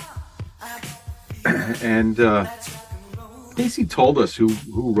 30. And Casey told us who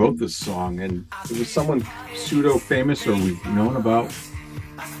wrote this song, and it was someone pseudo-famous or we've known about.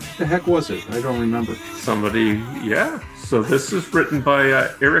 What the heck was it? I don't remember. Somebody, yeah. So this is written by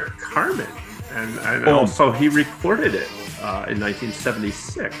Eric Carmen, and also he recorded it in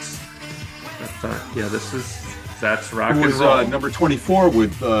 1976. But, that's rock and roll. It was number 24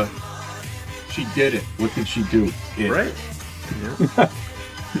 with She Did It. What did she do? It. Right. Yeah.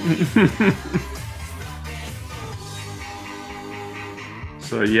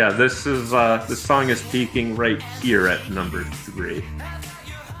 So yeah, this song is peaking right here at number 3.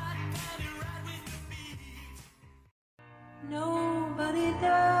 Nobody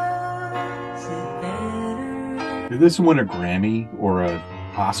does it better. Did this win a Grammy or an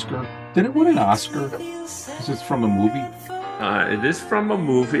Oscar? Did it win an Oscar? Is this from a movie? It is from a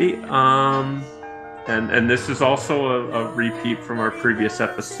movie. And this is also a repeat from our previous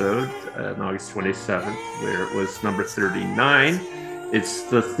episode on August 27th, where it was number 39. It's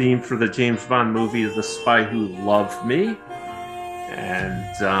the theme for the James Bond movie, The Spy Who Loved Me.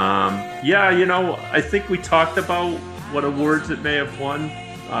 And I think we talked about what awards it may have won.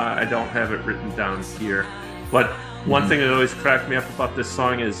 I don't have it written down here. But one thing that always cracked me up about this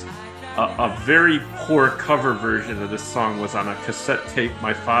song is a very poor cover version of this song was on a cassette tape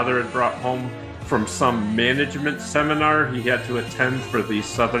my father had brought home from some management seminar he had to attend for the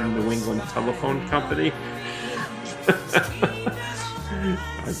Southern New England Telephone Company.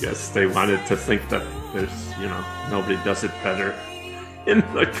 I guess they wanted to think that there's, nobody does it better in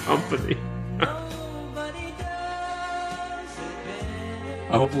the company.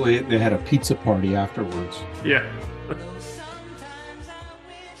 Hopefully they had a pizza party afterwards. Yeah.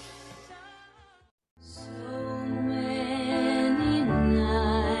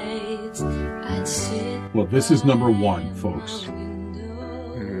 Well, this is number 1, folks.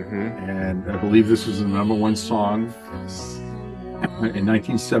 And I believe this was the number 1 song in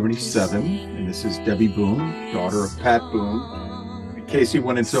 1977. And this is Debbie Boone, daughter of Pat Boone. Casey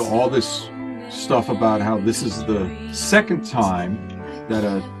went into all this stuff about how this is the second time that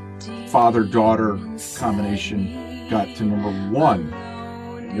a father-daughter combination got to number 1.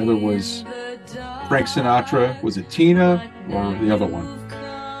 The other was Frank Sinatra. Was it Tina or the other one?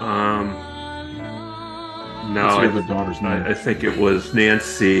 No, what's the other daughter's name? I think it was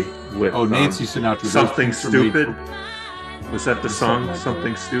Nancy with Nancy Sinatra. Something Stupid. Was that the song? Like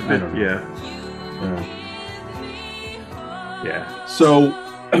Something that. Stupid? Yeah. Yeah. So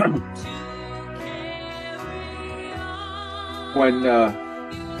when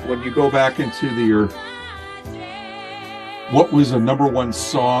you go back into your what was a number 1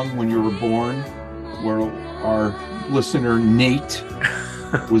 song when you were born, where our listener Nate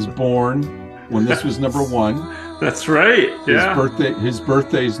was born when this was number 1. That's right. Yeah. His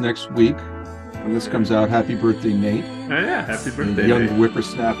birthday's next week. When this comes out, happy birthday, Nate. Oh, yeah, happy birthday, young Nate.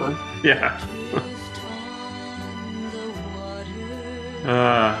 whippersnapper. Yeah.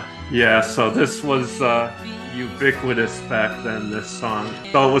 Yeah, so this was ubiquitous back then, this song.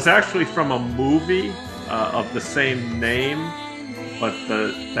 So it was actually from a movie of the same name, but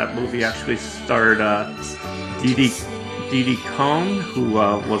that movie actually starred Didi Kong, who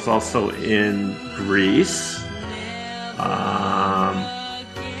was also in Grease.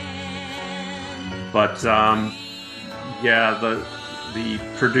 The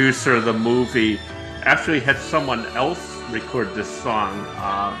producer of the movie actually had someone else record this song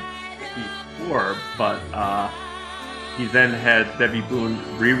before, but he then had Debbie Boone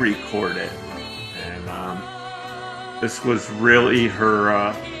re-record it, and this was really her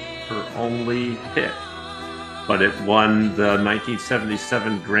only hit. But it won the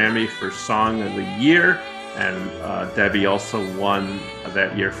 1977 Grammy for Song of the Year, and Debbie also won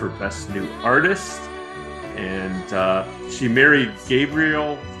that year for Best New Artist. And she married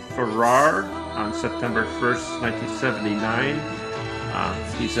Gabriel Farrar on September 1st, 1979.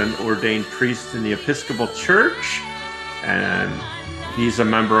 He's an ordained priest in the Episcopal Church, and he's a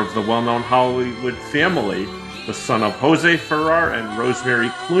member of the well-known Hollywood family, the son of Jose Farrar and Rosemary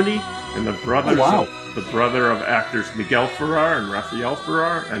Clooney, and the brothers the brother of actors Miguel Farrar and Rafael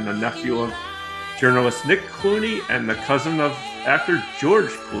Farrar, and the nephew of journalist Nick Clooney, and the cousin of actor George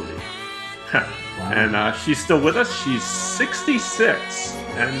Clooney. Wow. And she's still with us. She's 66,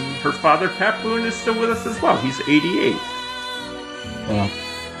 and her father Pat Boone is still with us as well. He's 88. Well,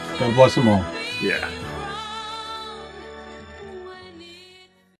 God bless them all. Yeah.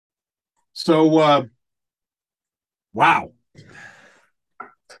 So, wow.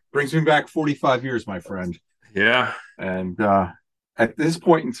 Brings me back 45 years, my friend. Yeah. And at this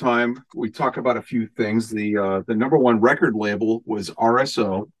point in time, we talk about a few things. The number one record label was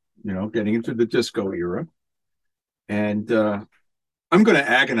RSO, getting into the disco era. And I'm going to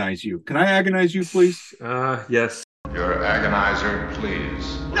agonize you. Can I agonize you, please? Yes. Your agonizer,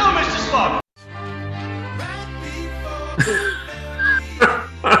 please. No, Mr. Slaughter!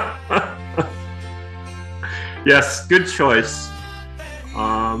 Yes, good choice.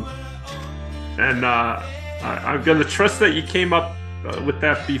 I'm going to trust that you came up with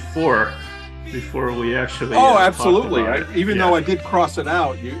that before we actually. Oh, absolutely. Even though I did cross it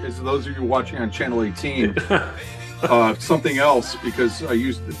out, as those of you watching on Channel 18, something else, because I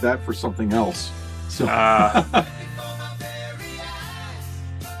used that for something else. So,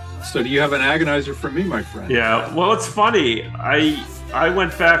 so do you have an agonizer for me, my friend? Yeah. Well, it's funny. I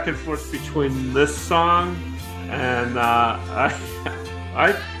went back and forth between this song and I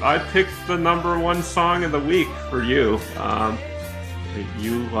picked the number one song of the week for you.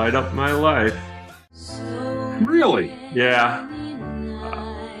 You Light Up My Life. Really? Yeah.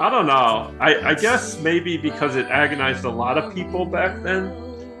 I don't know. I guess maybe because it agonized a lot of people back then,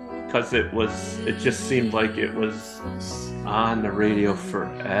 because it just seemed like it was on the radio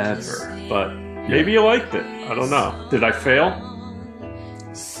forever. But maybe you liked it. I don't know. Did I fail?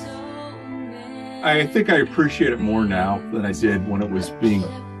 I think I appreciate it more now than I did when it was being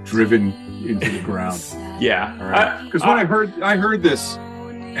driven into the ground. Yeah, because when I heard this,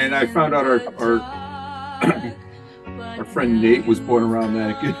 and I found out our friend Nate was born around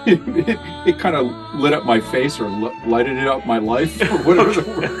that, it kind of lit up my face, or lighted it up my life, or whatever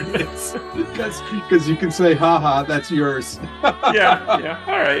the word is. Because you can say, "Ha, that's yours." yeah.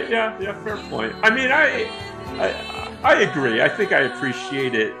 All right. Yeah. Fair point. I mean, I agree. I think I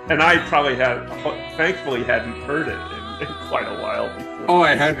appreciate it, and I probably thankfully hadn't heard it in quite a while before. Oh,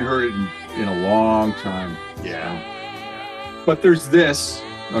 I hadn't heard it in a long time. Yeah. But there's this,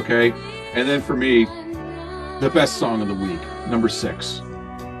 okay, and then for me, the best song of the week, number 6.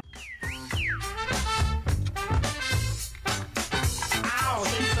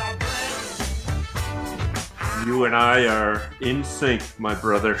 You and I are in sync, my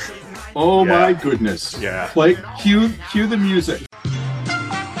brother. Oh my goodness! Yeah. Cue the music.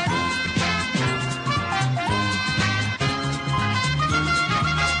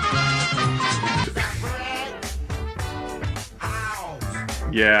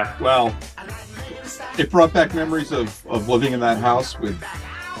 Yeah. Well, it brought back memories of living in that house with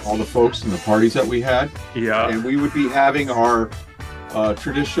all the folks and the parties that we had. Yeah. And we would be having our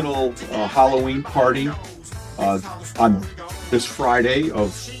traditional Halloween party on this Friday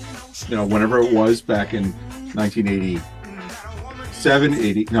of, whenever it was back in 1987,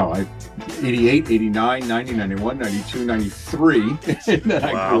 88, 89, 90, 91, 92, 93. And then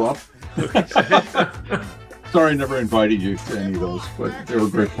I grew up. Sorry I never invited you to any of those, but they were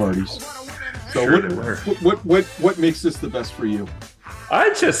great parties. So sure what makes this the best for you?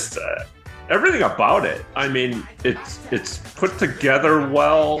 I just everything about it. I mean, it's put together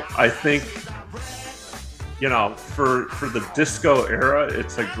well. I think for the disco era,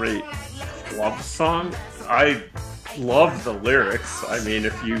 it's a great love song. I love the lyrics. I mean,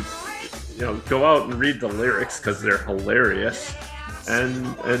 if you go out and read the lyrics, because they're hilarious.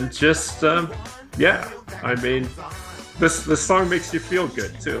 and just yeah. I mean, this song makes you feel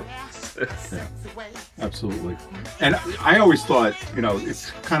good too. Yeah, absolutely. And I always thought,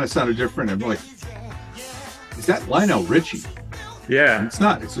 it kind of sounded different. I'm like, is that Lionel Richie? Yeah. And it's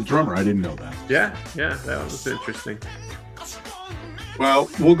not. It's a drummer. I didn't know that. Yeah, that was interesting. Well,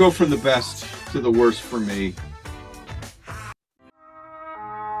 we'll go from the best to the worst for me.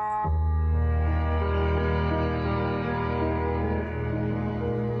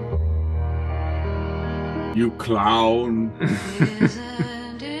 You clown.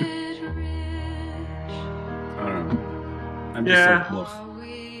 I don't know. I'm just like, look.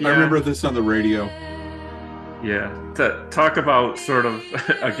 I remember this on the radio. Yeah, to talk about sort of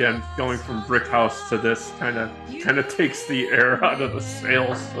again going from Brick House to this kind of takes the air out of the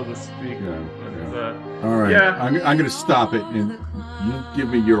sails, so to speak. Yeah, but, all right. Yeah, I'm going to stop it, and you give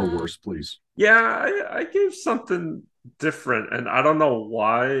me your worst, please. Yeah, I gave something different, and I don't know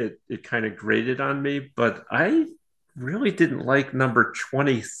why it kind of grated on me, but I really didn't like number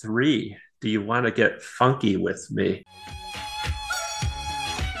 23. Do you want to get funky with me?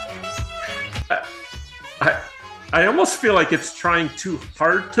 I almost feel like it's trying too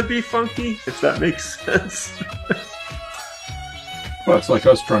hard to be funky, if that makes sense. Well, it's like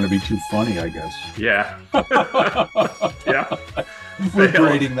us trying to be too funny, I guess. Yeah. Yeah. We're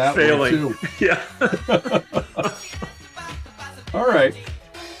grading that way too. Yeah. All right.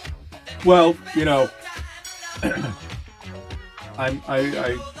 Well,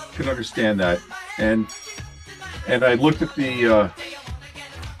 I can understand that, and I looked at the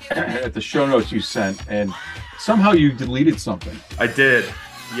show notes you sent, and somehow you deleted something. I did.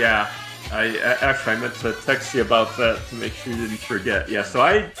 Yeah. I meant to text you about that to make sure you didn't forget. Yeah. So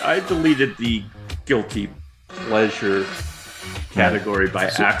I deleted the guilty pleasure category by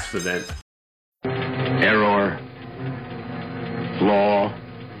accident. Error, flaw,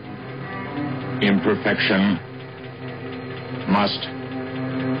 imperfection, must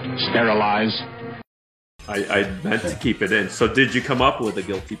sterilize. I meant to keep it in. So did you come up with a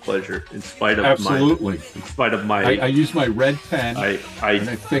guilty pleasure in spite of Absolutely. In spite of my... I used my red pen and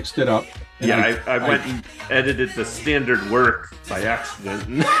I fixed it up. Yeah, I went and edited the standard work by accident.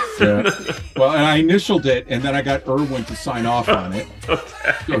 Yeah. Well, and I initialed it, and then I got Irwin to sign off on it.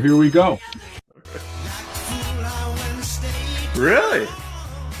 Okay. So here we go. Really?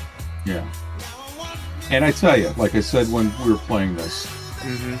 Yeah. And I tell you, like I said when we were playing this,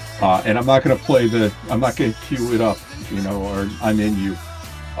 and I'm not going to cue it up, or I'm in you.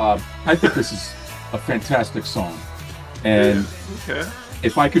 I think this is a fantastic song. And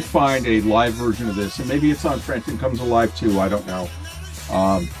if I could find a live version of this, and maybe it's on Frampton Comes Alive too, I don't know.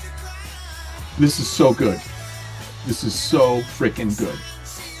 This is so good. This is so freaking good.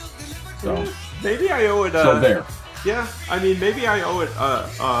 So maybe I owe it so there. Yeah, I mean, maybe I owe it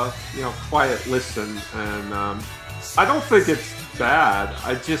quiet listen, and I don't think it's bad.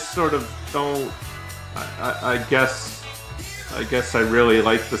 I just sort of don't. I guess I really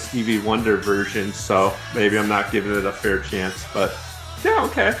like the Stevie Wonder version, so maybe I'm not giving it a fair chance. But yeah,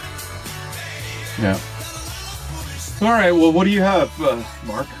 okay. Yeah. All right. Well, what do you have,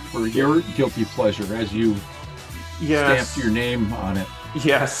 Mark, for your guilty pleasure as you stamped your name on it?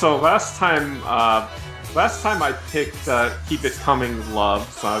 Yeah. So last time I picked "Keep It Coming, Love,"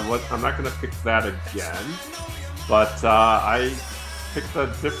 so I'm not going to pick that again. But I picked a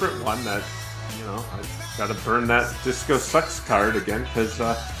different one that, I got to burn that Disco Sucks card again, because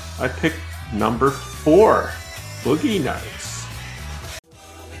I picked number 4, Boogie Nights.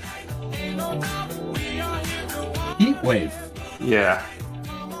 Heat Wave. Yeah.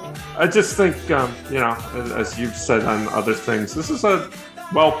 I just think, as you've said on other things, this is a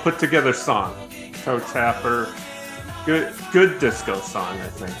well put together song. Toe tapper, good disco song, I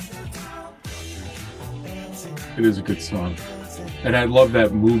think. It is a good song, and I love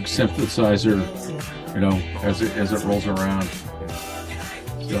that Moog synthesizer, as it rolls around.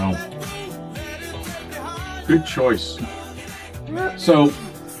 So, good choice. So,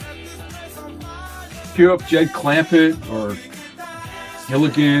 cue up Jed Clampett or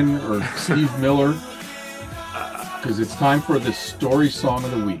Gilligan or Steve Miller, because it's time for the story song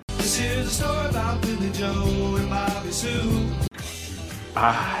of the week. This is a story about Billy Joe and Bobby Sue.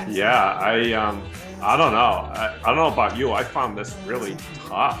 Yeah, I don't know. I don't know about you. I found this really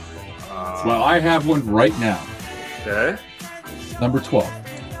tough. Well, I have one right now. Okay. Number 12.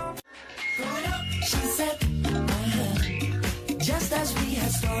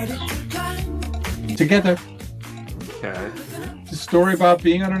 Together. Okay. It's a story about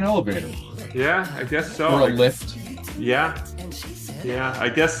being on an elevator. Yeah, I guess so. Or a lift. Yeah. Yeah, I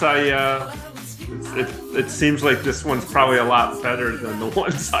guess I it seems like this one's probably a lot better than the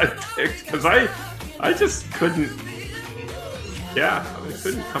ones I picked, because I just couldn't. Yeah, I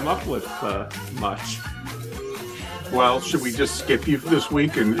couldn't come up with much. Well, should we just skip you this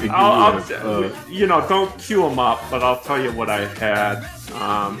week and don't cue them up, but I'll tell you what I had.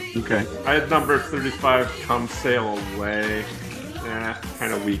 Okay. I had number 35, "Come Sail Away."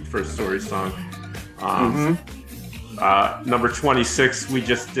 Kind of weak for a story song. Number 26, "We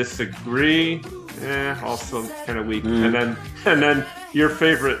Just Disagree." Also kind of weak. And then your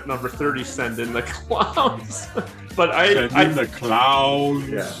favorite, number 30, "Send in the Clowns." But Send in the Clowns.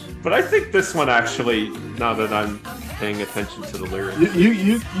 Yeah. But I think this one actually, now that I'm paying attention to the lyrics,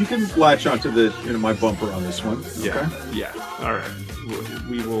 you can latch onto the my bumper on this one. Yeah. Okay? Yeah. All right.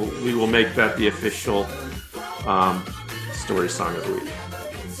 We will make that the official story song of the week.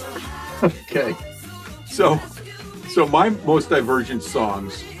 Okay. So my most divergent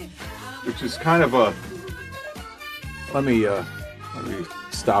songs, which is kind of a let me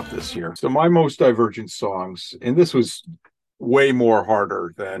stop this here. So my most divergent songs, and this was way more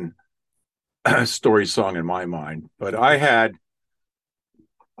harder than a story song in my mind, but I had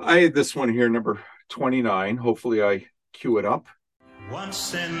this one here, number 29. Hopefully I cue it up.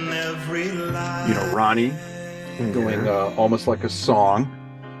 Once in every life. Ronnie doing Almost Like a Song,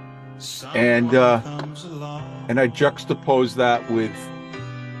 and I juxtapose that with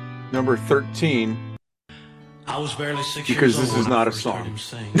number 13. I was barely 6 because years this old is when I not a first song. heard him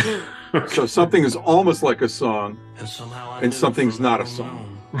sing. So something is almost like a song, Somehow I and knew something's from not a that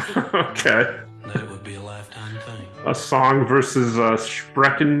song. Okay. that it would be a lifetime thing. A song versus a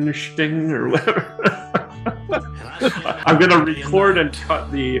Spreckenstieg or whatever. I'm going to record and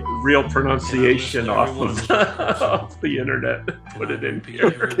cut the real pronunciation off of the internet and put it in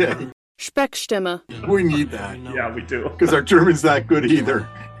here. Okay. Speckstimme. We need that. Yeah, we do. Because our German's not good either.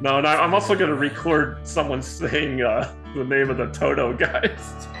 No, and I'm also going to record someone saying the name of the Toto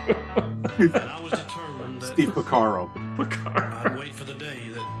guys. Steve Picaro. I'd wait for the day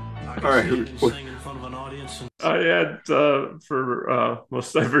that I could All right. stand and sing in front of an audience. I had for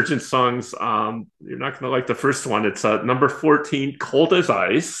most divergent songs. You're not going to like the first one. It's number 14, "Cold as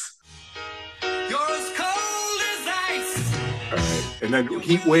Ice." All right. And then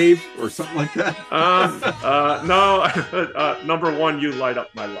Heat Wave or something like that? No. Number 1, "You Light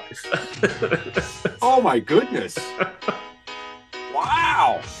Up My Life." Oh, my goodness.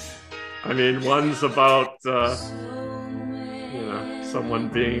 Wow. I mean, one's about, someone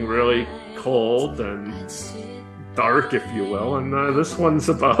being really cold and dark, if you will. And this one's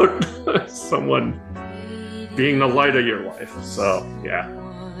about someone being the light of your life. So, yeah.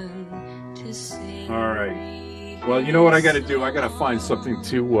 All right. Well, you know what I got to do? I got to find something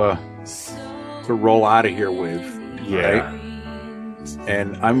to roll out of here with. Yeah. Right?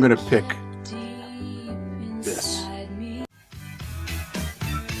 And I'm going to pick this.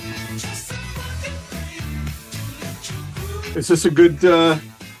 Is this a good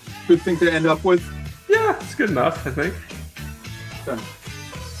thing to end up with? Yeah, it's good enough, I think. Okay.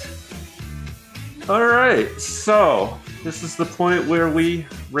 All right, so this is the point where we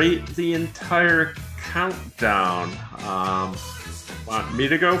rate the entire countdown. Want me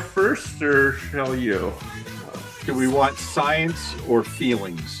to go first, or shall you? Do we want science or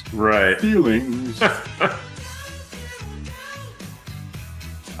feelings? Right. Feelings. I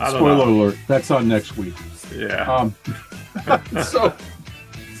don't Spoiler know. alert. That's on next week. Yeah. So,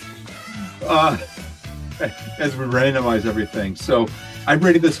 as we randomize everything, so I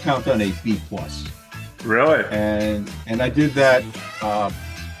rated this countdown a B+. Really? And I did that.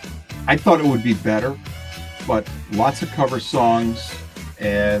 I thought it would be better, but lots of cover songs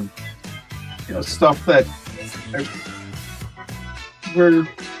and stuff that were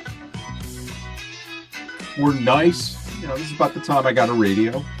nice. This is about the time I got a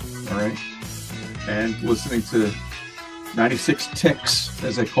radio, all right, and listening to 96 Ticks,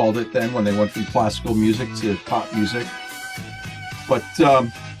 as they called it then, when they went from classical music to pop music. But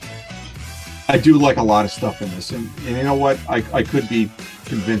I do like a lot of stuff in this, and you know what? I could be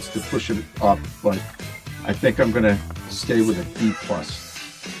convinced to push it up, but I think I'm going to stay with a B+.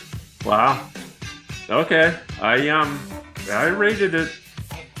 Wow. Okay. I rated it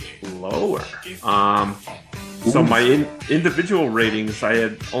lower. So my individual ratings, I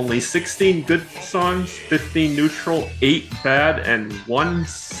had only 16 good songs, 15 neutral, 8 bad, and 1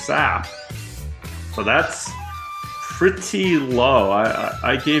 sap. So that's pretty low.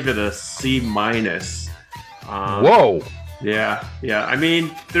 I gave it a C-. Whoa. Yeah. I mean,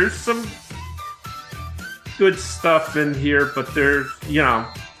 there's some good stuff in here, but there's,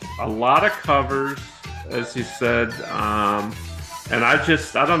 a lot of covers, as you said. And I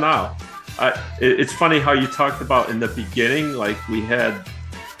don't know. It's funny how you talked about in the beginning, like we had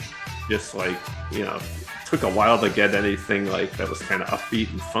just like, you know, took a while to get anything like that was kind of upbeat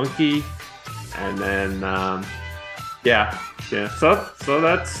and funky, and then so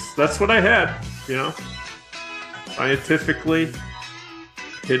that's what I had, you know. Scientifically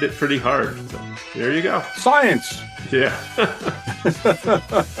hit it pretty hard. So there you go. Science. Yeah.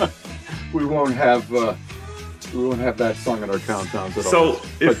 we won't have that song in our countdowns at all. So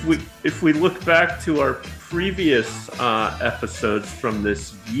if we look back to our previous episodes from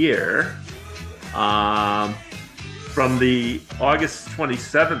this year, from the August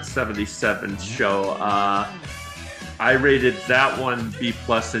 27th 77 show, I rated that one B+,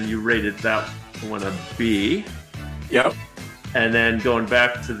 and you rated that one a B. Yep. And then going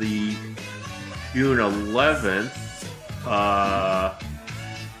back to the June 11th, I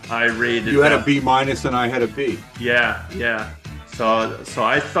rated. You had a B- and I had a B. Yeah. So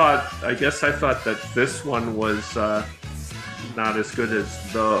I guess I thought that this one was not as good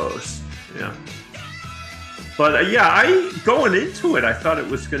as those. Yeah. But going into it, I thought it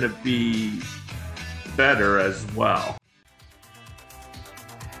was going to be better as well.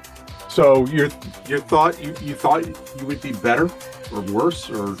 So you thought you would be better or worse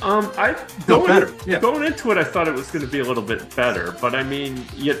or going into it, I thought it was going to be a little bit better. But I mean,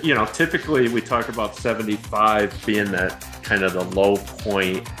 you know, typically we talk about 75 being that kind of the low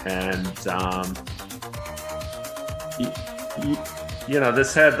point, and you know,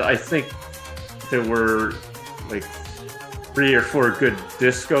 this had, I think there were like 3 or 4 good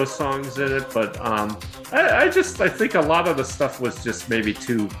disco songs in it, but I think a lot of the stuff was just maybe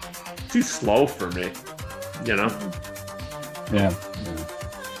too slow for me, you know? Yeah.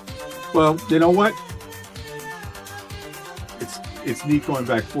 Well, you know what? It's neat going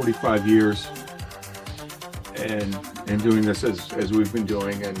back 45 years and doing this as we've been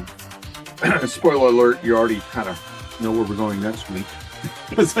doing. And spoiler alert, you already kind of know where we're going next week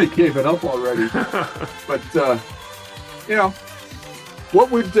because I gave it up already. But you know, what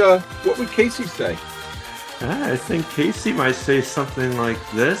would Casey say? I think Casey might say something like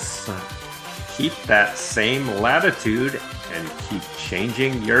this: keep that same latitude and keep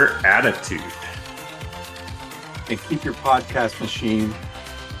changing your attitude. And keep your podcast machine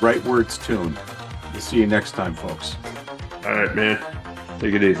right where it's tuned. We'll see you next time, folks. All right, man.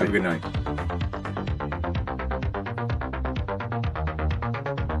 Take it easy. Have a good night.